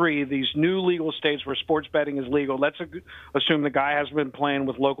 Let's agree these new legal states where sports betting is legal. Let's assume the guy has been playing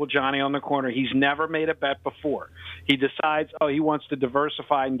with local Johnny on the corner. He's never made a bet before. He decides, he wants to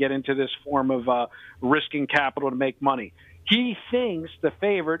diversify and get into this form of risking capital to make money. He thinks the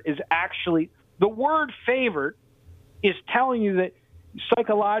favorite is actually the word favorite is telling you that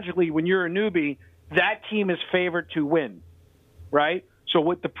psychologically when you're a newbie, that team is favored to win, right? So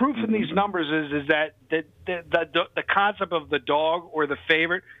what the proof in these numbers is that the concept of the dog or the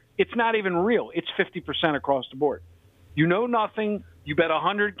favorite, it's not even real. It's 50% across the board. You know nothing. You bet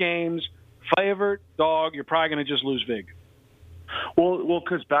 100 games, favorite, dog, you're probably going to just lose big. Well,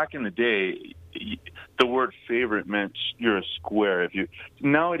 because back in the day, the word favorite meant you're a square.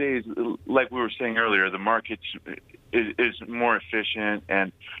 Nowadays, like we were saying earlier, the market is more efficient,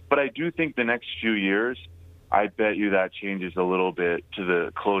 but I do think the next few years, I bet you that changes a little bit to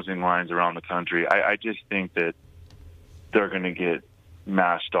the closing lines around the country. I just think that they're going to get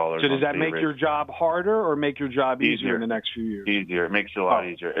mass dollars. So does that favorites. make your job harder or make your job easier in the next few years? Easier. It makes it a lot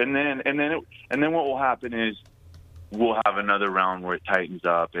easier. And then what will happen is we'll have another round where it tightens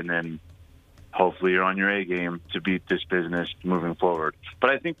up, and then hopefully you're on your A game to beat this business moving forward. But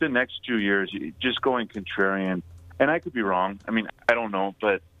I think the next 2 years, just going contrarian, and I could be wrong. I mean, I don't know,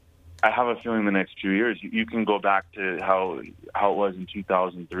 but I have a feeling the next 2 years you can go back to how it was in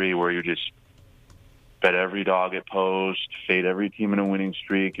 2003, where you just bet every dog at post, fade every team in a winning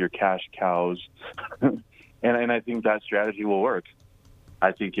streak, your cash cows, and I think that strategy will work.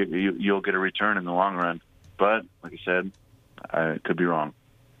 I think you'll get a return in the long run. But like I said, I could be wrong,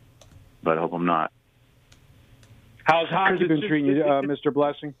 but I hope I'm not. How's hockey been treating you, Mr.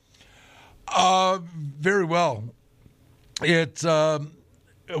 Blessing? Very well. It's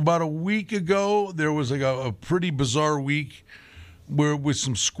about a week ago, there was like a pretty bizarre week with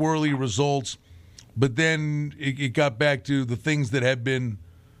some squirrely results, but then it got back to the things that had been,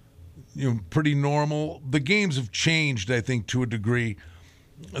 pretty normal. The games have changed, I think, to a degree.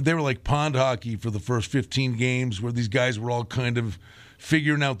 They were like pond hockey for the first 15 games, where these guys were all kind of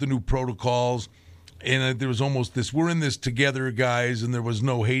figuring out the new protocols, and there was almost this, we're in this together, guys, and there was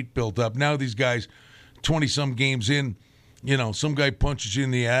no hate built up. Now these guys, 20-some games in, some guy punches you in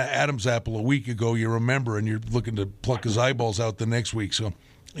the Adam's apple a week ago, you remember, and you're looking to pluck his eyeballs out the next week. So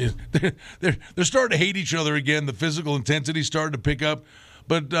they're starting to hate each other again. The physical intensity started to pick up.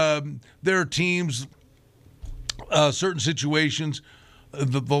 But there are teams, certain situations,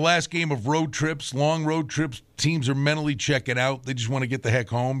 the last game of road trips, long road trips, teams are mentally checking out. They just want to get the heck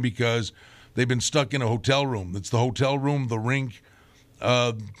home because they've been stuck in a hotel room. It's the hotel room, the rink.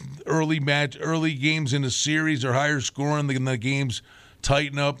 Early games in a series are higher scoring than the games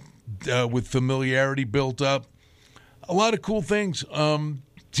tighten up with familiarity built up. A lot of cool things.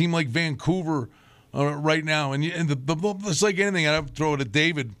 Team like Vancouver right now, and it's like anything. I'd throw it at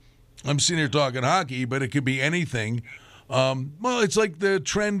David. I'm sitting here talking hockey, but it could be anything. It's like the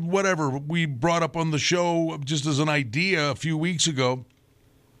trend, whatever we brought up on the show just as an idea a few weeks ago.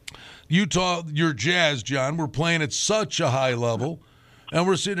 Utah, your Jazz, John, we're playing at such a high level, and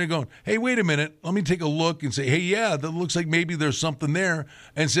we're sitting there going, hey, wait a minute, let me take a look and say, hey, yeah, that looks like maybe there's something there,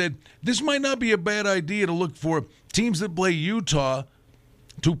 and said, this might not be a bad idea to look for teams that play Utah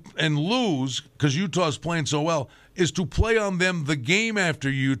and lose, because Utah's playing so well, is to play on them the game after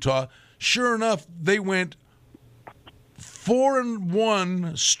Utah. Sure enough, they went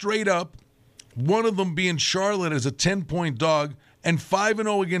 4-1 straight up, one of them being Charlotte as a 10-point dog, and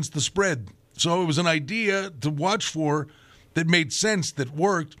 5-0 against the spread. So it was an idea to watch for that made sense, that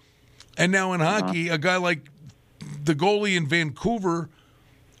worked. And now in hockey, a guy like the goalie in Vancouver,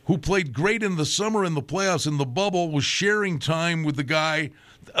 who played great in the summer in the playoffs in the bubble, was sharing time with the guy,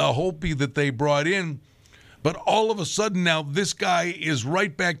 Holtby, that they brought in. But all of a sudden now this guy is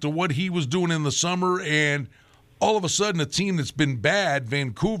right back to what he was doing in the summer, and all of a sudden a team that's been bad,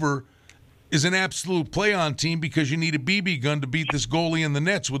 Vancouver, is an absolute play-on team because you need a BB gun to beat this goalie in the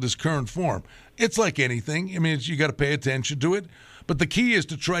nets with his current form. It's like anything. I mean, you got to pay attention to it. But the key is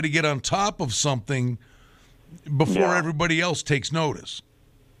to try to get on top of something before everybody else takes notice.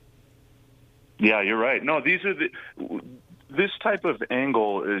 Yeah, you're right. No, these are this type of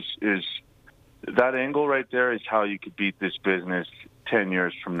angle is that angle right there is how you could beat this business 10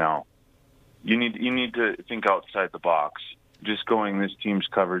 years from now. You need to think outside the box. Just going, this team's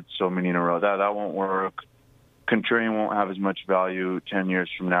covered so many in a row. That won't work. Contrarian won't have as much value 10 years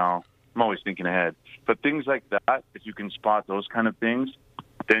from now. I'm always thinking ahead. But things like that, if you can spot those kind of things,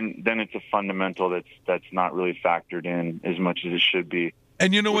 then it's a fundamental that's not really factored in as much as it should be.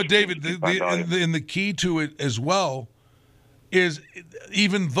 And you know what, David, the key to it as well is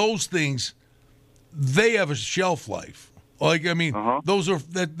even those things, they have a shelf life. Like, I mean, those are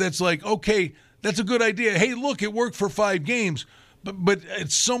that's like, okay, that's a good idea. Hey, look, it worked for 5 games, but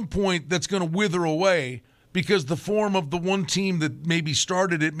at some point that's going to wither away because the form of the one team that maybe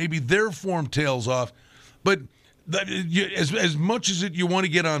started it, maybe their form tails off. But as much as you want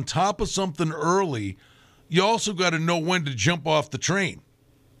to get on top of something early, you also got to know when to jump off the train.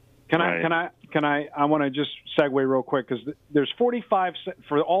 I want to just segue real quick because there's 45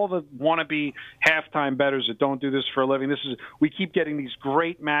 for all the wannabe halftime bettors that don't do this for a living. We keep getting these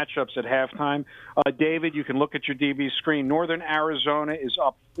great matchups at halftime. David, you can look at your DB screen. Northern Arizona is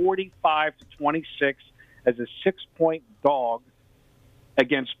up 45-26 as a 6-point dog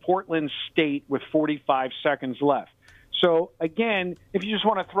against Portland State with 45 seconds left. So again, if you just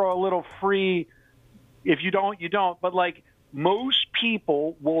want to throw a little free, if you don't, you don't. But like most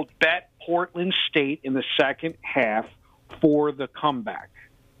people will bet Portland State in the second half for the comeback.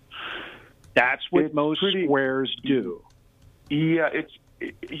 That's what most squares do. Yeah,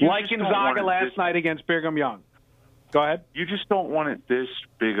 like Gonzaga last night against Brigham Young. Go ahead. You just don't want it this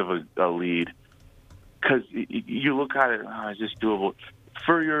big of a lead because you look at it, it's just doable.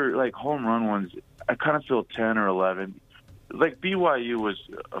 For your like home run ones, I kind of feel 10 or 11. Like BYU was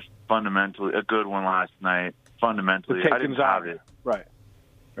fundamentally a good one last night. Fundamentally, I didn't have it. Right.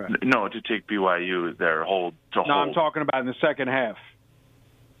 No, to take BYU there, hold. No, I'm talking about in the second half.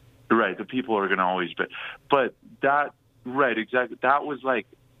 Right, the people are going to always bet, but that right, exactly. That was like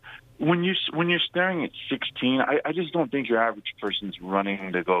when you're staring at 16. I just don't think your average person's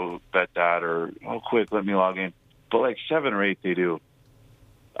running to go bet that or quick, let me log in. But like 7 or 8, they do.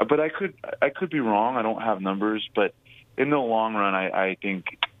 But I could be wrong. I don't have numbers, but in the long run, I think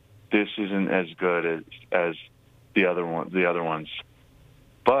this isn't as good as the other ones.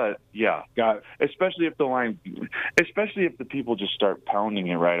 But yeah, especially if if the people just start pounding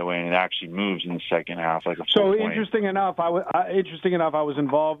it right away and it actually moves in the second half, like a full point. Interesting enough, I was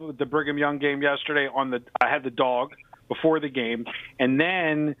involved with the Brigham Young game yesterday. I had the dog before the game, and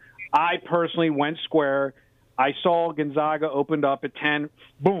then I personally went square. I saw Gonzaga opened up at 10,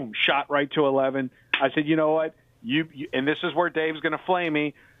 boom, shot right to 11. I said, you know what, you and this is where Dave's going to flame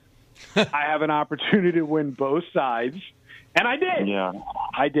me. I have an opportunity to win both sides. And I did. Yeah.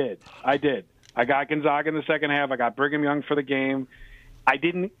 I did. I got Gonzaga in the second half. I got Brigham Young for the game. I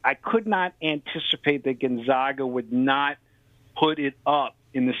could not anticipate that Gonzaga would not put it up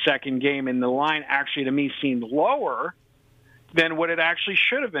in the second game. And the line actually, to me, seemed lower than what it actually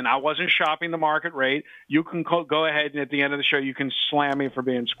should have been. I wasn't shopping the market rate. You can go ahead, and at the end of the show, you can slam me for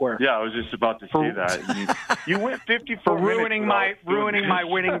being square. Yeah, I was just about to say that. You went 54 for ruining my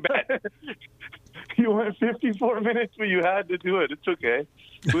winning bet. You went 54 minutes, but you had to do it. It's okay.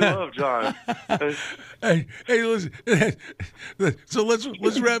 We love John. Hey, listen. So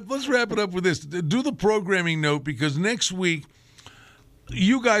let's wrap it up with this. Do the programming note because next week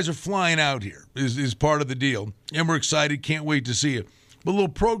you guys are flying out here is part of the deal, and we're excited. Can't wait to see you. But a little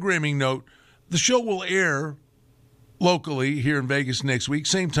programming note: the show will air locally here in Vegas next week,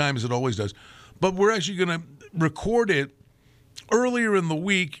 same time as it always does. But we're actually going to record it earlier in the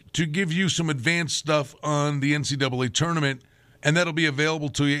week to give you some advanced stuff on the NCAA tournament, and that'll be available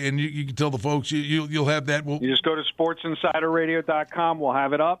to you. And you can tell the folks you'll have that. You just go to SportsInsiderRadio.com. We'll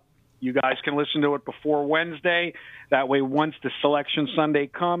have it up. You guys can listen to it before Wednesday. That way, once the Selection Sunday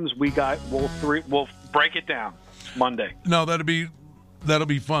comes, we'll break it down Monday. No, that'll be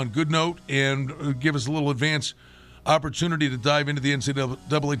fun. Good note, and give us a little advance opportunity to dive into the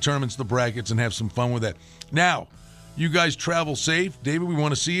NCAA tournaments, the brackets, and have some fun with that. Now, you guys travel safe. David, we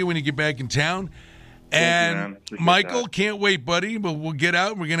want to see you when you get back in town. And Michael, can't wait, buddy. But we'll get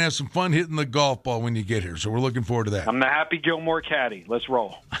out, and we're going to have some fun hitting the golf ball when you get here. So we're looking forward to that. I'm the Happy Gilmore caddy. Let's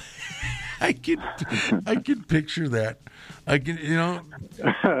roll. I can picture that. I can,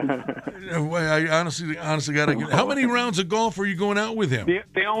 I honestly got to. How many rounds of golf are you going out with him?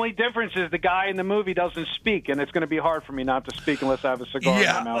 The only difference is the guy in the movie doesn't speak, and it's going to be hard for me not to speak unless I have a cigar in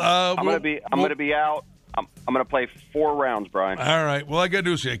my mouth. I'm going to be out. I'm going to play 4 rounds, Brian. All right. Well, I got to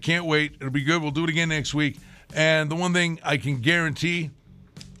do is I can't wait. It'll be good. We'll do it again next week. And the one thing I can guarantee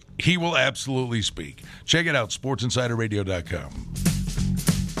he will absolutely speak. Check it out, sportsinsiderradio.com.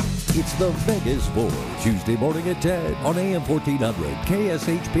 It's the Vegas Bowl, Tuesday morning at 10 on AM 1400,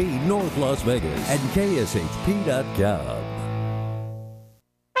 KSHP North Las Vegas, and KSHP.com.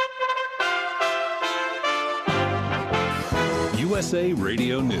 USA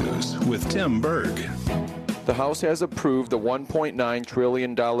Radio News with Tim Berg. The House has approved a $1.9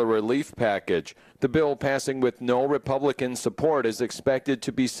 trillion relief package. The bill, passing with no Republican support, is expected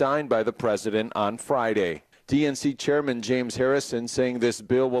to be signed by the president on Friday. DNC Chairman James Harrison saying this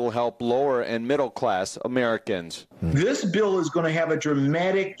bill will help lower and middle-class Americans. This bill is going to have a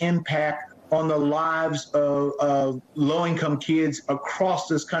dramatic impact on the lives of low-income kids across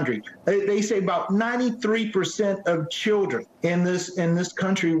this country. They say about 93% of children in this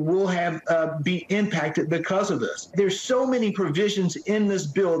country will have be impacted because of this. There's so many provisions in this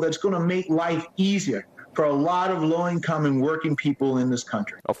bill that's going to make life easier for a lot of low-income and working people in this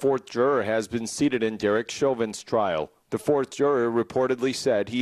country. A fourth juror has been seated in Derek Chauvin's trial. The fourth juror reportedly said he